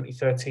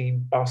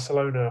 2012-2013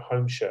 Barcelona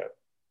home shirt.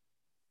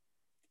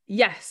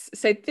 Yes,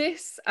 so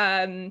this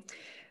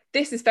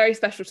is very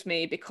special to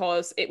me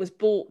because it was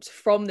bought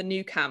from the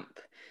Nou Camp.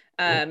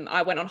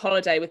 I went on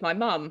holiday with my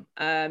mum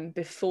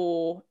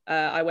before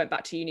I went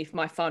back to uni for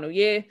my final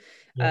year.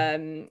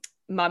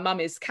 My mum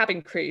is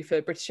cabin crew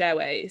for British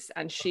Airways,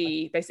 and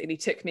she basically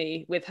took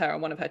me with her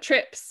on one of her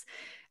trips,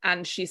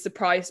 and she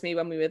surprised me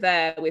when we were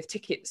there with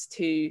tickets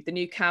to the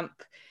Nou Camp.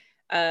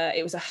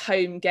 It was a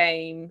home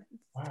game.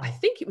 Wow. I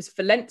think it was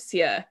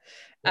Valencia,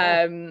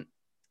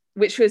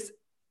 which was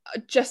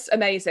just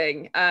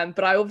amazing.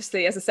 But I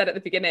obviously, as I said at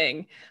the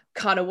beginning,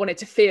 kind of wanted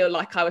to feel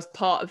like I was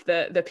part of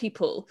the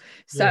people.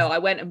 So I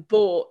went and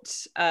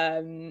bought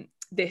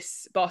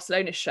this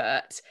Barcelona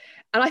shirt,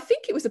 and I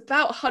think it was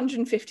about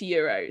 150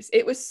 euros.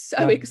 It was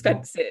so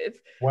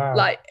expensive. Wow.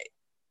 Like,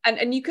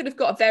 and you could have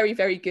got a very,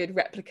 very good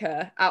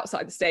replica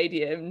outside the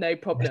stadium, no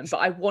problem. But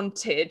I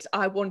wanted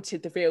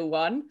the real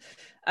one.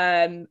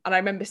 And I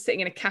remember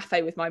sitting in a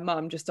cafe with my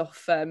mum just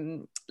off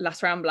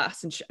Las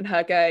Ramblas, and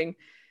her going,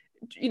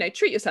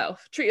 treat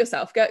yourself,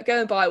 go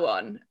and buy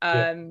one.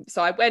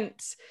 So I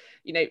went,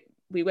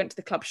 we went to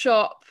the club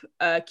shop,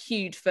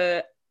 queued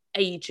for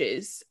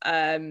ages,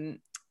 and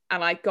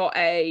I got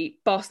a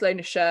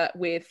Barcelona shirt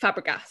with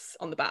Fabregas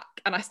on the back,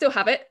 and I still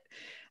have it.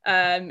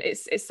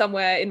 It's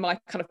somewhere in my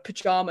kind of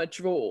pajama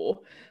drawer,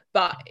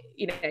 but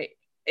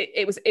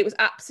it was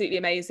absolutely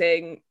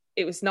amazing.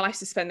 It was nice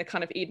to spend the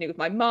kind of evening with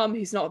my mum,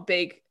 who's not a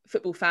big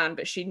football fan,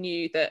 but she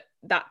knew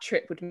that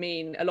trip would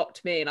mean a lot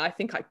to me. And I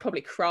think I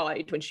probably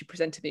cried when she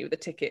presented me with the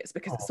tickets,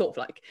 because it's sort of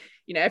like,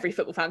 every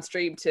football fan's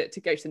dream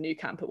to go to the Nou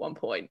Camp at one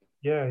point.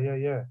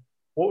 Yeah.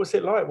 What was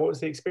it like? What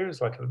was the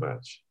experience like in the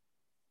match?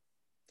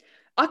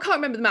 I can't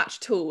remember the match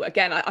at all.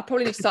 Again, I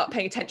probably need to start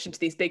paying attention to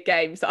these big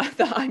games that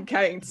I'm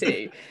going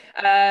to.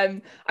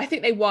 I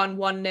think they won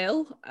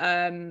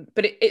 1-0,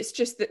 but it's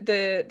just that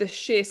the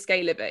sheer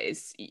scale of it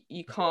is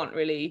you can't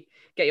really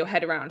get your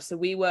head around. So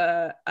we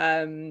were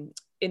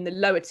in the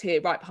lower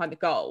tier right behind the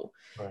goal,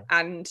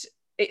 and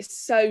it's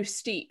so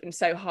steep and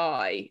so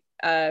high,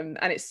 and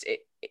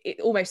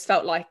it almost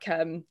felt like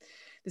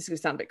this is going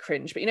to sound a bit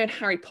cringe, but in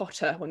Harry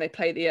Potter, when they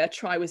play the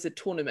Triwizard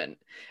Tournament,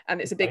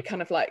 and it's a big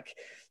kind of like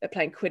they're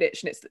playing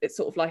Quidditch, and it's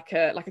sort of like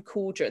a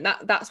cauldron.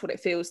 That's what it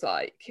feels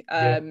like.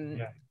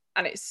 And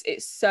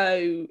it's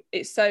so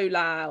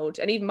loud.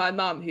 And even my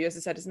mum, who, as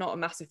I said, is not a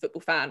massive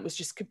football fan, was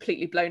just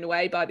completely blown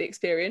away by the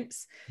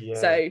experience.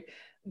 So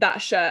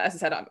that shirt, as I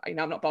said, I'm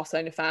not a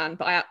Barcelona fan,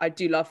 but I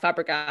do love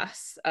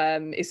Fabregas.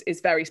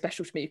 Is very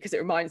special to me because it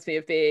reminds me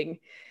of being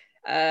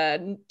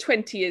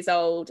 20 years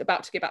old,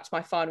 about to get back to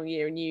my final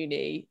year in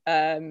uni,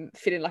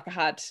 feeling like I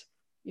had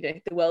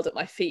the world at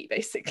my feet,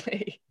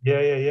 basically.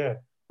 Yeah.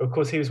 Of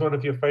course, he was one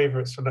of your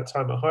favourites from that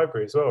time at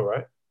Highbury as well,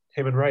 right?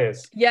 Him and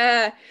Reyes.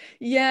 Yeah,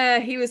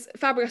 he was.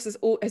 Fabregas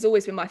has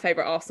always been my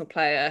favourite Arsenal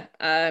player,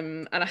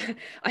 and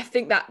I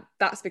think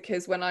that's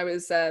because when I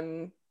was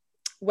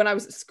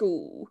at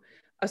school,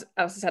 as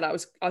I said, I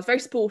was very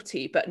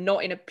sporty, but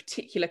not in a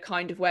particular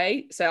kind of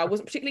way. So I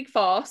wasn't particularly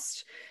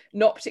fast,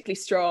 not particularly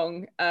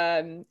strong,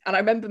 and I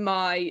remember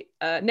my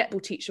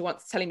netball teacher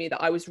once telling me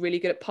that I was really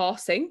good at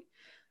passing,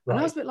 and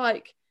I was a bit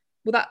like,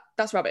 well,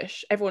 that's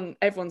rubbish. Everyone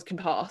can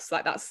pass.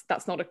 Like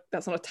that's not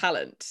a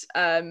talent.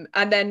 And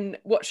then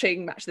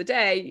watching Match of the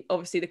Day,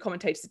 obviously the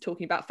commentators are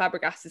talking about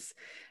Fabregas's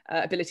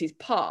ability to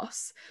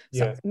pass.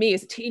 So me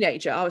as a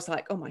teenager, I was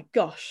like, oh my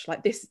gosh,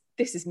 like this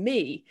is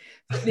me.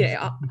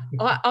 I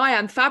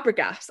am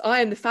Fabregas.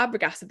 I am the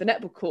Fabregas of the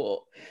netball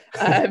court.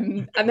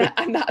 And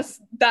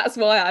that's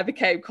why I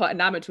became quite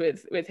enamored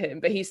with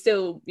him. But he's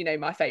still,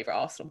 my favorite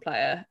Arsenal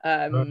player.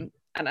 And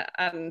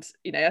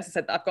as I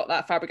said, I've got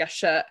that Fabregas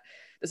shirt.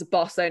 There's a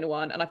Barcelona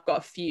one, and I've got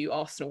a few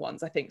Arsenal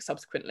ones, I think,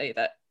 subsequently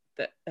that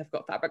have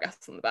got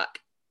Fabregas on the back.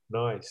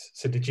 Nice.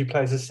 So did you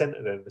play as a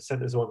centre then? The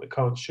centre's the one that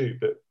can't shoot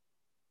but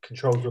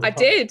controls the I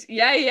did.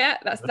 Yeah.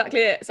 That's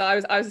exactly it. So I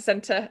was a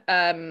centre,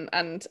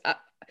 and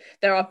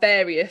there are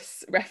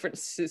various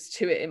references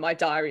to it in my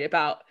diary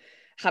about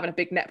having a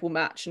big netball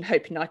match and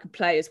hoping I could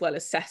play as well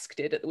as Cesc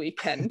did at the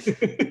weekend.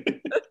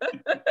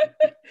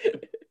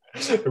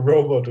 A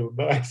role model,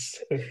 nice.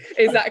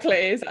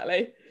 Exactly.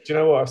 Do you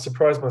know what? I've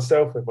surprised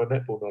myself with my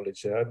netball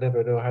knowledge there. I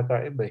never knew I had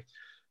that in me.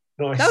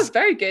 Nice. That was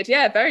very good.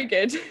 Yeah, very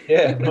good.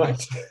 Yeah,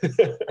 nice.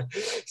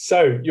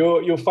 So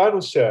your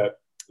final shirt,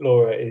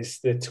 Laura, is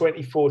the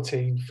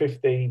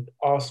 2014-15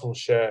 Arsenal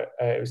shirt.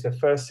 It was their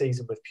first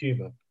season with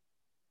Puma.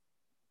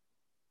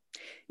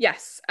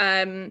 Yes.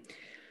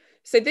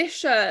 So this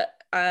shirt,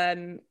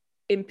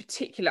 in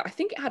particular, I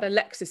think it had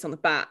Alexis on the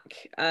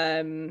back.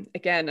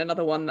 Again,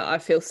 another one that I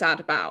feel sad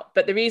about.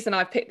 But the reason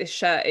I picked this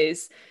shirt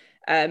is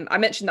I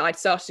mentioned that I'd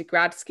started a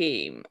grad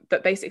scheme,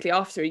 but basically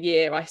after a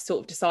year, I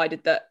sort of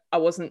decided that I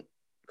wasn't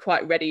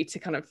quite ready to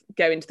kind of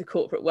go into the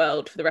corporate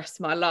world for the rest of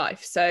my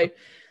life. So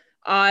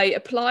I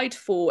applied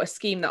for a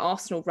scheme that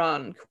Arsenal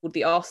run called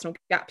the Arsenal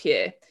Gap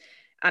Year,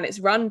 and it's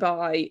run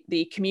by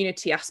the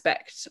community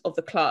aspect of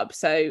the club.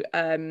 So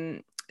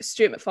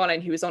Stuart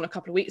McFarlane, who was on a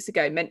couple of weeks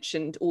ago,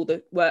 mentioned all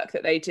the work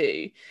that they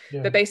do.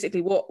 Yeah. But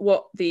basically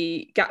what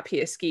the Gap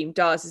Year scheme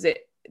does is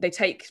they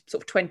take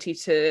sort of 20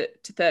 to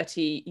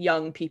 30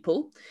 young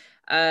people,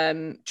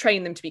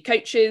 train them to be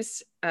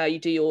coaches. You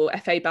do your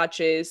FA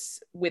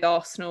badges with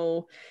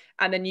Arsenal,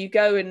 and then you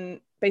go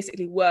and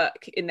basically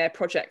work in their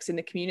projects in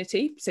the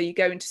community. So you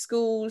go into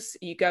schools,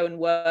 you go and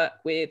work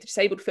with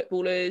disabled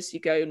footballers, you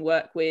go and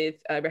work with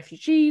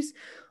refugees,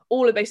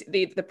 all of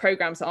basically the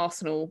programs that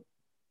Arsenal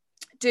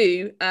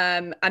do,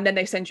 and then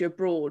they send you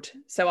abroad.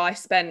 So I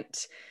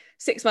spent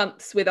 6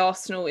 months with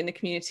Arsenal in the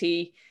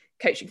community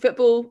coaching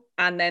football,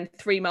 and then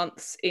 3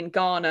 months in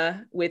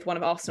Ghana with one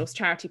of Arsenal's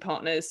charity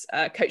partners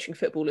coaching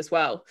football as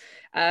well.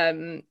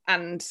 And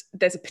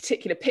there's a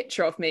particular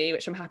picture of me,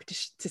 which I'm happy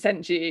to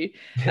send you,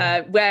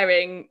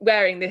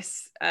 wearing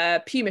this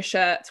Puma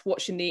shirt,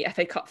 watching the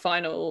FA Cup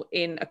final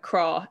in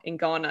Accra in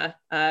Ghana,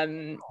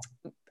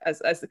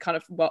 as the kind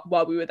of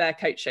while we were there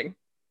coaching.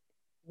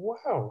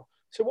 Wow.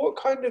 So what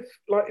kind of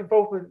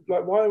involvement,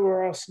 why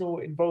were Arsenal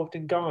involved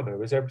in Ghana?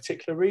 Was there a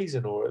particular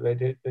reason, or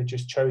they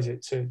just chose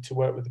it to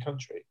work with the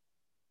country?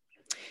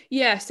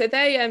 Yeah, so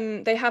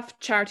they have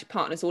charity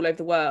partners all over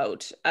the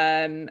world,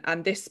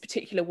 and this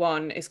particular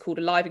one is called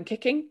Alive and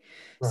Kicking.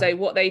 Right. So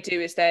what they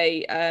do is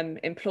they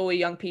employ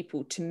young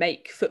people to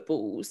make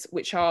footballs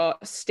which are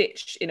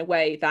stitched in a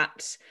way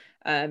that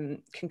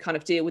can kind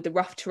of deal with the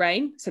rough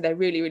terrain. So they're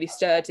really, really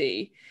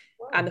sturdy.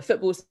 And the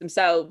footballs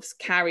themselves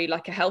carry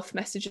a health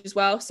message as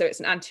well. So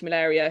it's an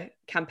anti-malaria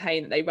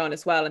campaign that they run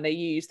as well. And they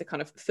use the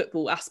kind of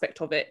football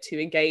aspect of it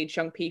to engage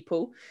young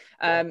people.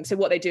 So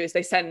what they do is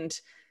they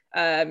send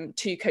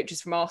 2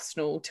 coaches from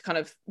Arsenal to kind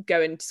of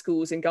go into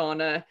schools in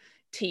Ghana,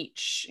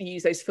 teach,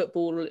 use those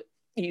footballs,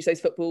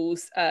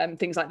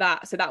 things like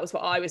that. So that was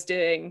what I was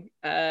doing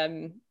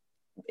in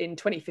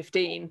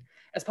 2015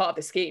 as part of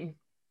the scheme.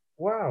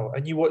 Wow.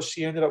 And you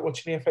ended up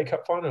watching the FA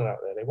Cup final out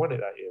there. They won it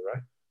that year,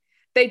 right?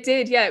 They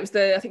did, yeah. It was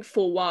I think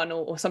 4-1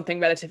 or something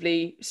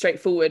relatively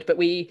straightforward. But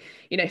we,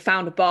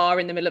 found a bar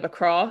in the middle of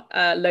Accra,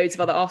 loads of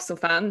other Arsenal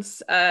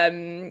fans,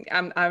 and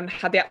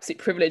had the absolute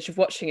privilege of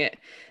watching it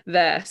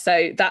there.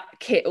 So that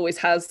kit always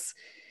has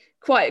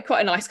quite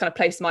a nice kind of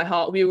place in my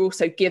heart. We were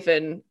also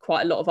given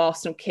quite a lot of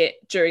Arsenal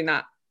kit during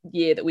that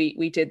year that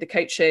we did the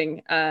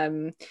coaching,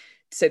 so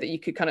that you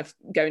could kind of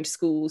go into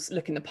schools,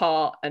 looking the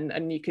part,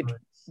 and you could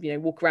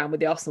walk around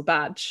with the Arsenal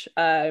badge,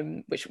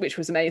 which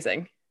was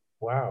amazing.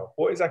 Wow.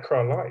 What is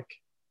Accra like?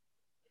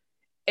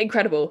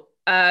 Incredible.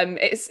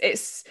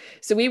 It's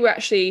so we were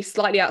actually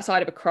slightly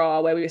outside of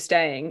Accra where we were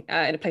staying,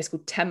 in a place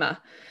called Tema,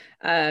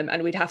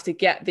 and we'd have to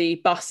get the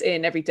bus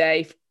in every day.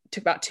 It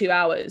took about 2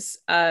 hours.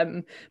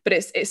 But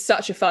it's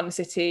such a fun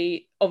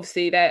city.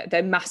 Obviously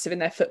they're massive in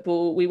their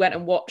football. We went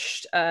and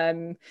watched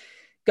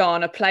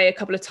Ghana play a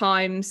couple of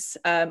times.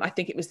 I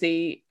think it was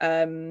the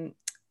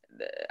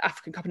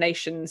African Cup of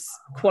Nations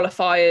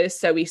qualifiers.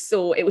 So we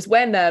saw, it was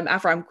when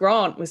Avram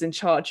Grant was in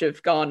charge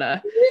of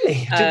Ghana.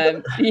 Really?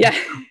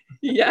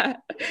 Yeah.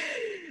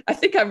 I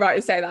think I'm right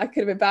in saying that. I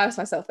could have embarrassed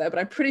myself there, but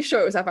I'm pretty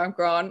sure it was Avram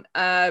Grant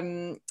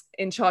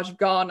in charge of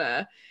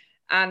Ghana.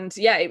 And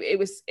yeah, it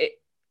was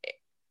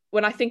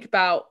when I think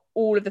about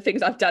all of the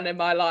things I've done in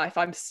my life,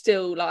 I'm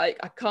still like,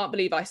 I can't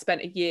believe I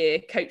spent a year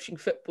coaching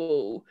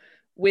football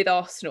with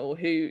Arsenal,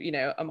 who, you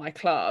know, are my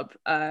club.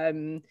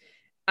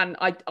 And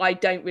I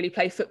don't really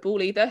play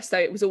football either. So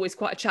it was always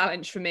quite a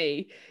challenge for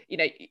me. You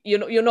know,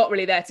 you're not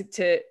really there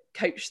to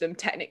coach them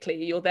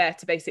technically. You're there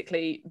to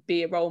basically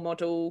be a role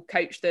model,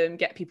 coach them,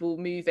 get people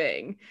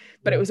moving.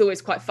 But it was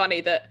always quite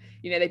funny that,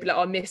 you know, they'd be like,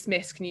 "Oh, miss,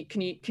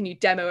 can you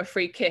demo a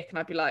free kick?" And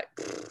I'd be like,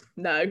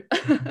 "No."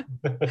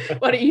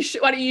 Why don't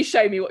you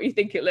show me what you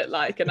think it looked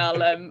like, and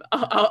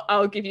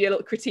I'll give you a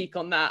little critique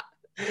on that.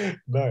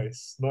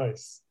 Nice.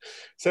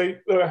 So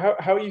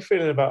how are you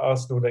feeling about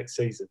Arsenal next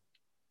season?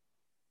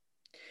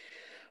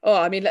 Oh,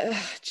 I mean,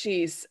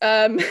 geez.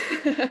 I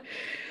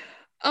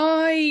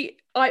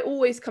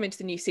always come into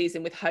the new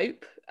season with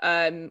hope.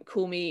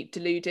 Call me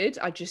deluded.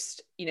 I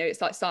just, you know,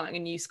 it's like starting a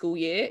new school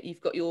year.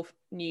 You've got your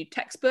new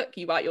textbook,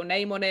 you write your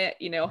name on it,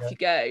 you know, off you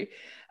go.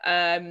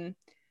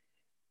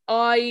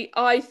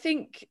 I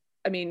think,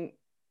 I mean,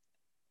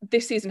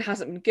 this season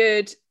hasn't been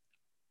good.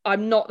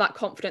 I'm not that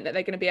confident that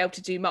they're going to be able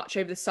to do much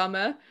over the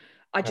summer.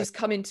 I just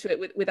come into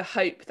it with a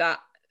hope that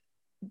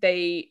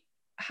they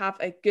have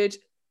a good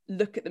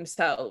look at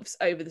themselves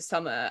over the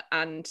summer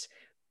and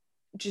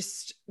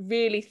just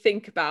really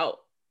think about,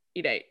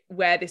 you know,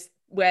 where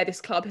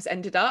this club has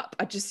ended up.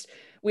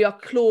 We are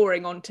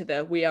clawing onto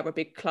we are a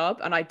big club,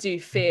 and I do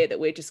fear that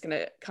we're just going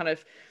to kind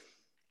of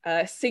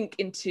sink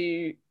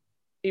into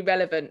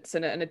irrelevance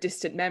and a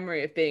distant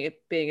memory of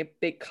being a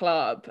big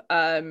club.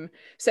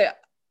 So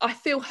I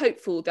feel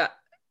hopeful that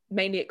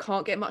mainly it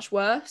can't get much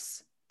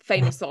worse.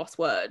 Famous last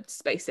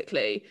words,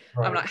 basically.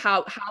 Right. I'm like,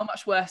 how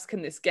much worse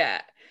can this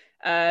get?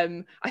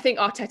 I think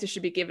Arteta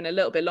should be given a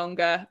little bit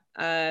longer,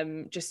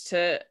 just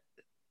to,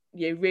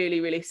 you know, really,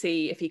 really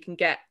see if he can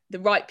get the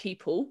right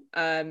people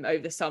over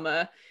the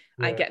summer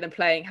and get them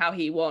playing how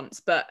he wants.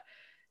 But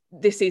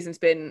this season's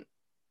been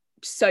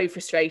so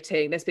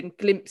frustrating. There's been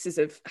glimpses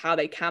of how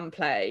they can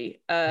play,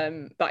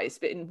 but it's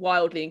been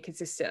wildly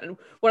inconsistent. And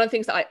one of the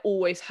things that I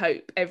always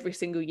hope every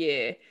single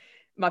year,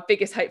 my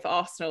biggest hope for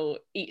Arsenal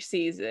each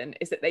season,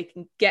 is that they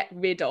can get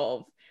rid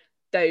of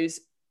those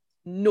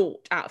 0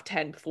 out of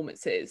 10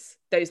 performances,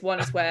 those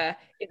ones where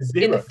it's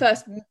in the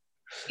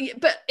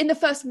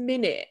first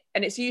minute,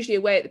 and it's usually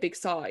away at the big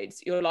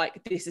sides, you're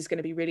like, this is going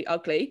to be really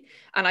ugly.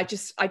 And I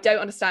don't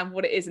understand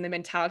what it is in the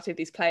mentality of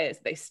these players.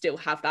 They still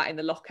have that in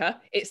the locker.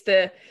 It's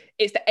the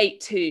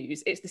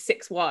 8-2s, it's the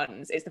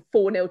 6-1s, it's the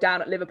 4-0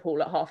 down at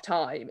Liverpool at half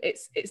time.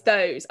 It's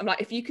those. I'm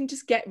like, if you can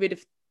just get rid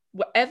of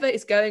whatever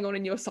is going on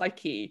in your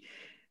psyche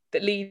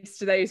that leads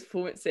to those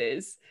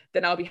performances,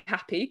 then I'll be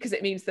happy, because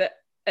it means that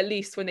at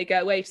least when they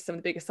go away to some of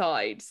the bigger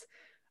sides,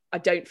 I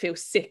don't feel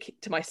sick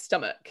to my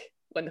stomach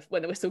when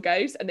the whistle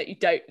goes, and that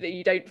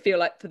you don't feel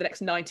like for the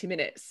next 90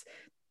 minutes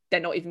they're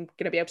not even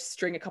going to be able to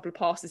string a couple of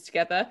passes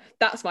together.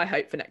 That's my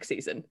hope for next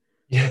season.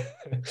 Yeah.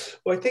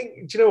 Well, I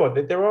think, do you know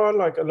what? There are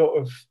like a lot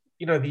of,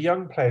 you know, the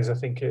young players, I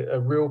think, a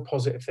real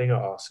positive thing at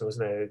Arsenal,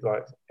 isn't it?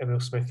 Like Emile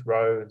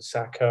Smith-Rowe and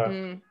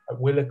Saka,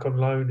 Willock on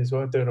loan as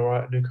well, doing all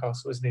right at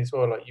Newcastle, isn't he, as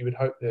well? Like, you would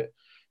hope that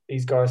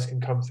these guys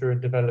can come through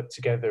and develop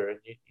together, and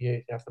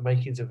you have the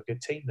makings of a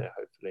good team there,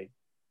 hopefully.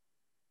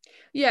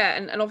 Yeah,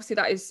 and obviously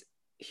that is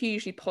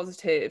hugely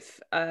positive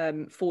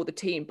for the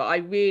team, but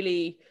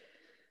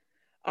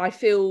I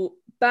feel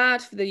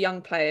bad for the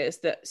young players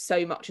that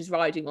so much is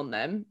riding on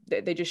them,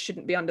 that they just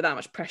shouldn't be under that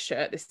much pressure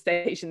at this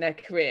stage in their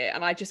career.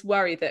 And I just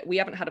worry that we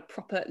haven't had a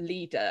proper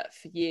leader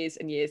for years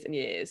and years and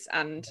years,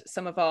 and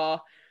some of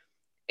our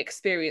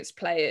experienced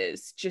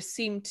players just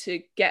seem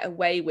to get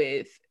away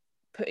with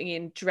putting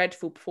in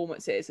dreadful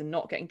performances and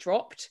not getting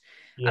dropped.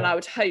 And I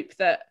would hope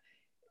that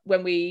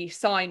when we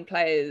sign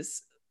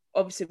players,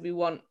 obviously we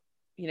want,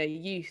 you know,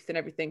 youth and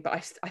everything,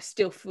 but I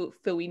still feel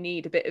we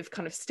need a bit of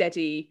kind of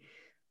steady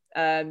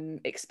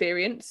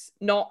experience,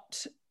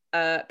 not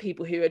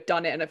people who have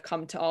done it and have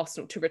come to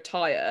Arsenal to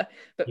retire,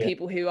 but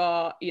people who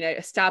are, you know,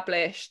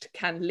 established,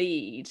 can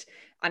lead,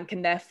 and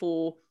can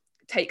therefore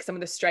take some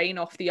of the strain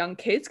off the young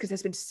kids. Because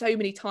there's been so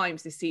many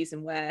times this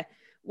season where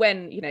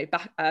when, you know,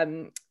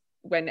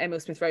 when Emile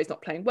Smith-Rowe's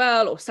not playing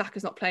well or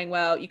Saka's not playing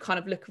well, you kind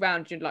of look around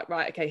and you're like,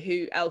 right, okay,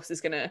 who else is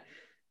going to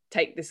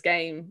take this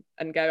game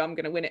and go, I'm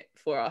going to win it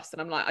for us?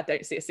 And I'm like, I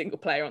don't see a single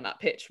player on that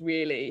pitch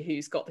really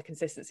who's got the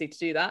consistency to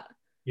do that.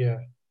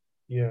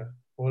 Yeah.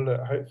 Well,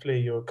 look, hopefully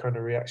your kind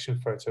of reaction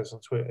photos on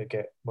Twitter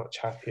get much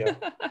happier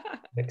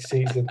next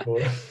season.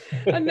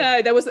 I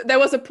know there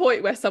was a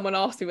point where someone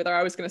asked me whether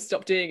I was going to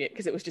stop doing it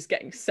because it was just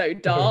getting so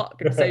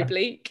dark and so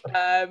bleak.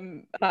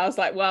 And I was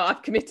like, well,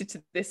 I've committed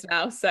to this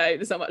now, so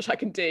there's not much I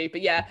can do.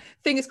 But yeah,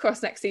 fingers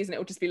crossed next season it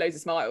will just be loads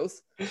of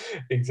smiles.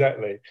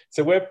 Exactly.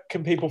 So where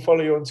can people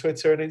follow you on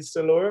Twitter and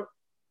Insta, Laura?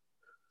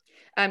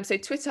 So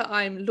Twitter,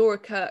 I'm Laura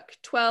Kirk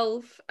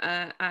 12,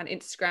 and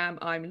Instagram,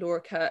 I'm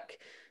Laura Kirk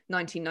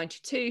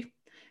 1992,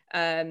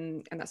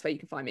 and that's where you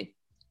can find me.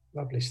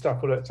 Lovely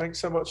stuff. Well, look, thanks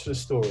so much for the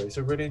stories.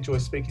 I really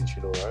enjoyed speaking to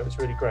you, Laura. It was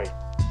really great.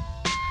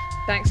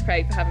 Thanks,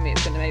 Craig, for having me.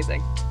 It's been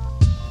amazing.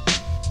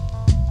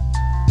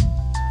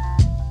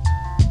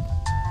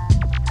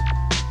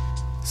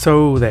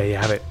 So there you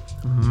have it.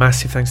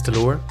 Massive thanks to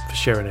Laura for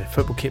sharing her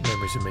football kit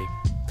memories with me.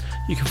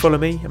 You can follow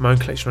me and my own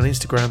collection on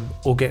Instagram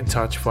or get in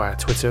touch via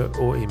Twitter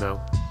or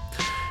email.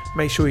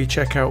 Make sure you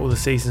check out all the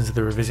seasons of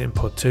the Revisiting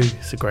Pod too.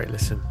 It's a great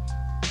listen.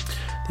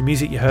 The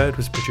music you heard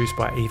was produced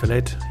by Evil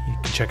Ed. You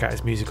can check out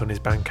his music on his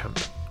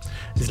Bandcamp.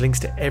 There's links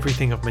to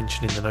everything I've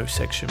mentioned in the notes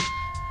section.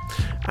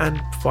 And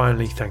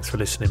finally, thanks for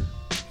listening.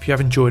 If you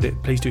have enjoyed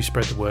it, please do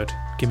spread the word.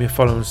 Give me a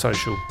follow on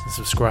social and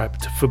subscribe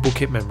to Football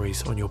Kit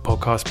Memories on your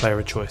podcast player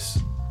of choice.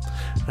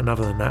 And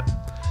other than that,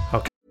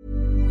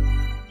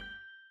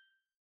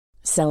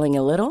 Selling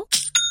a little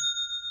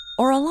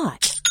or a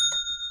lot?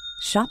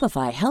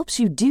 Shopify helps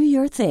you do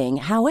your thing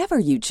however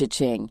you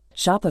cha-ching.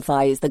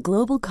 Shopify is the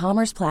global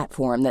commerce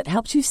platform that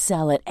helps you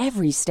sell at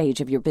every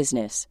stage of your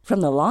business.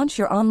 From the launch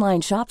your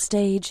online shop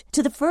stage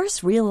to the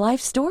first real-life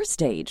store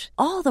stage,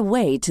 all the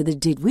way to the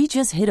did we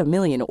just hit a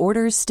million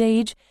orders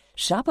stage.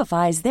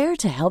 Shopify's there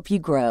to help you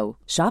grow.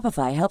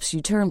 Shopify helps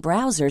you turn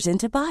browsers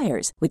into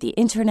buyers with the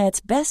internet's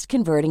best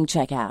converting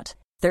checkout.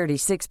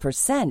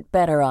 36%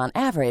 better on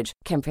average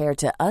compared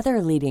to other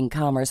leading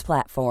commerce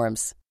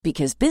platforms.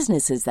 Because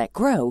businesses that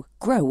grow,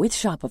 grow with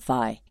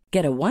Shopify.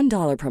 Get a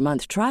 $1 per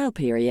month trial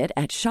period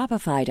at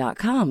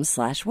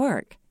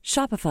shopify.com/work.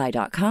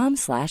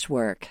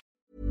 Shopify.com/work.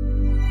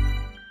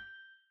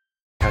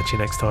 catch you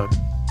next time.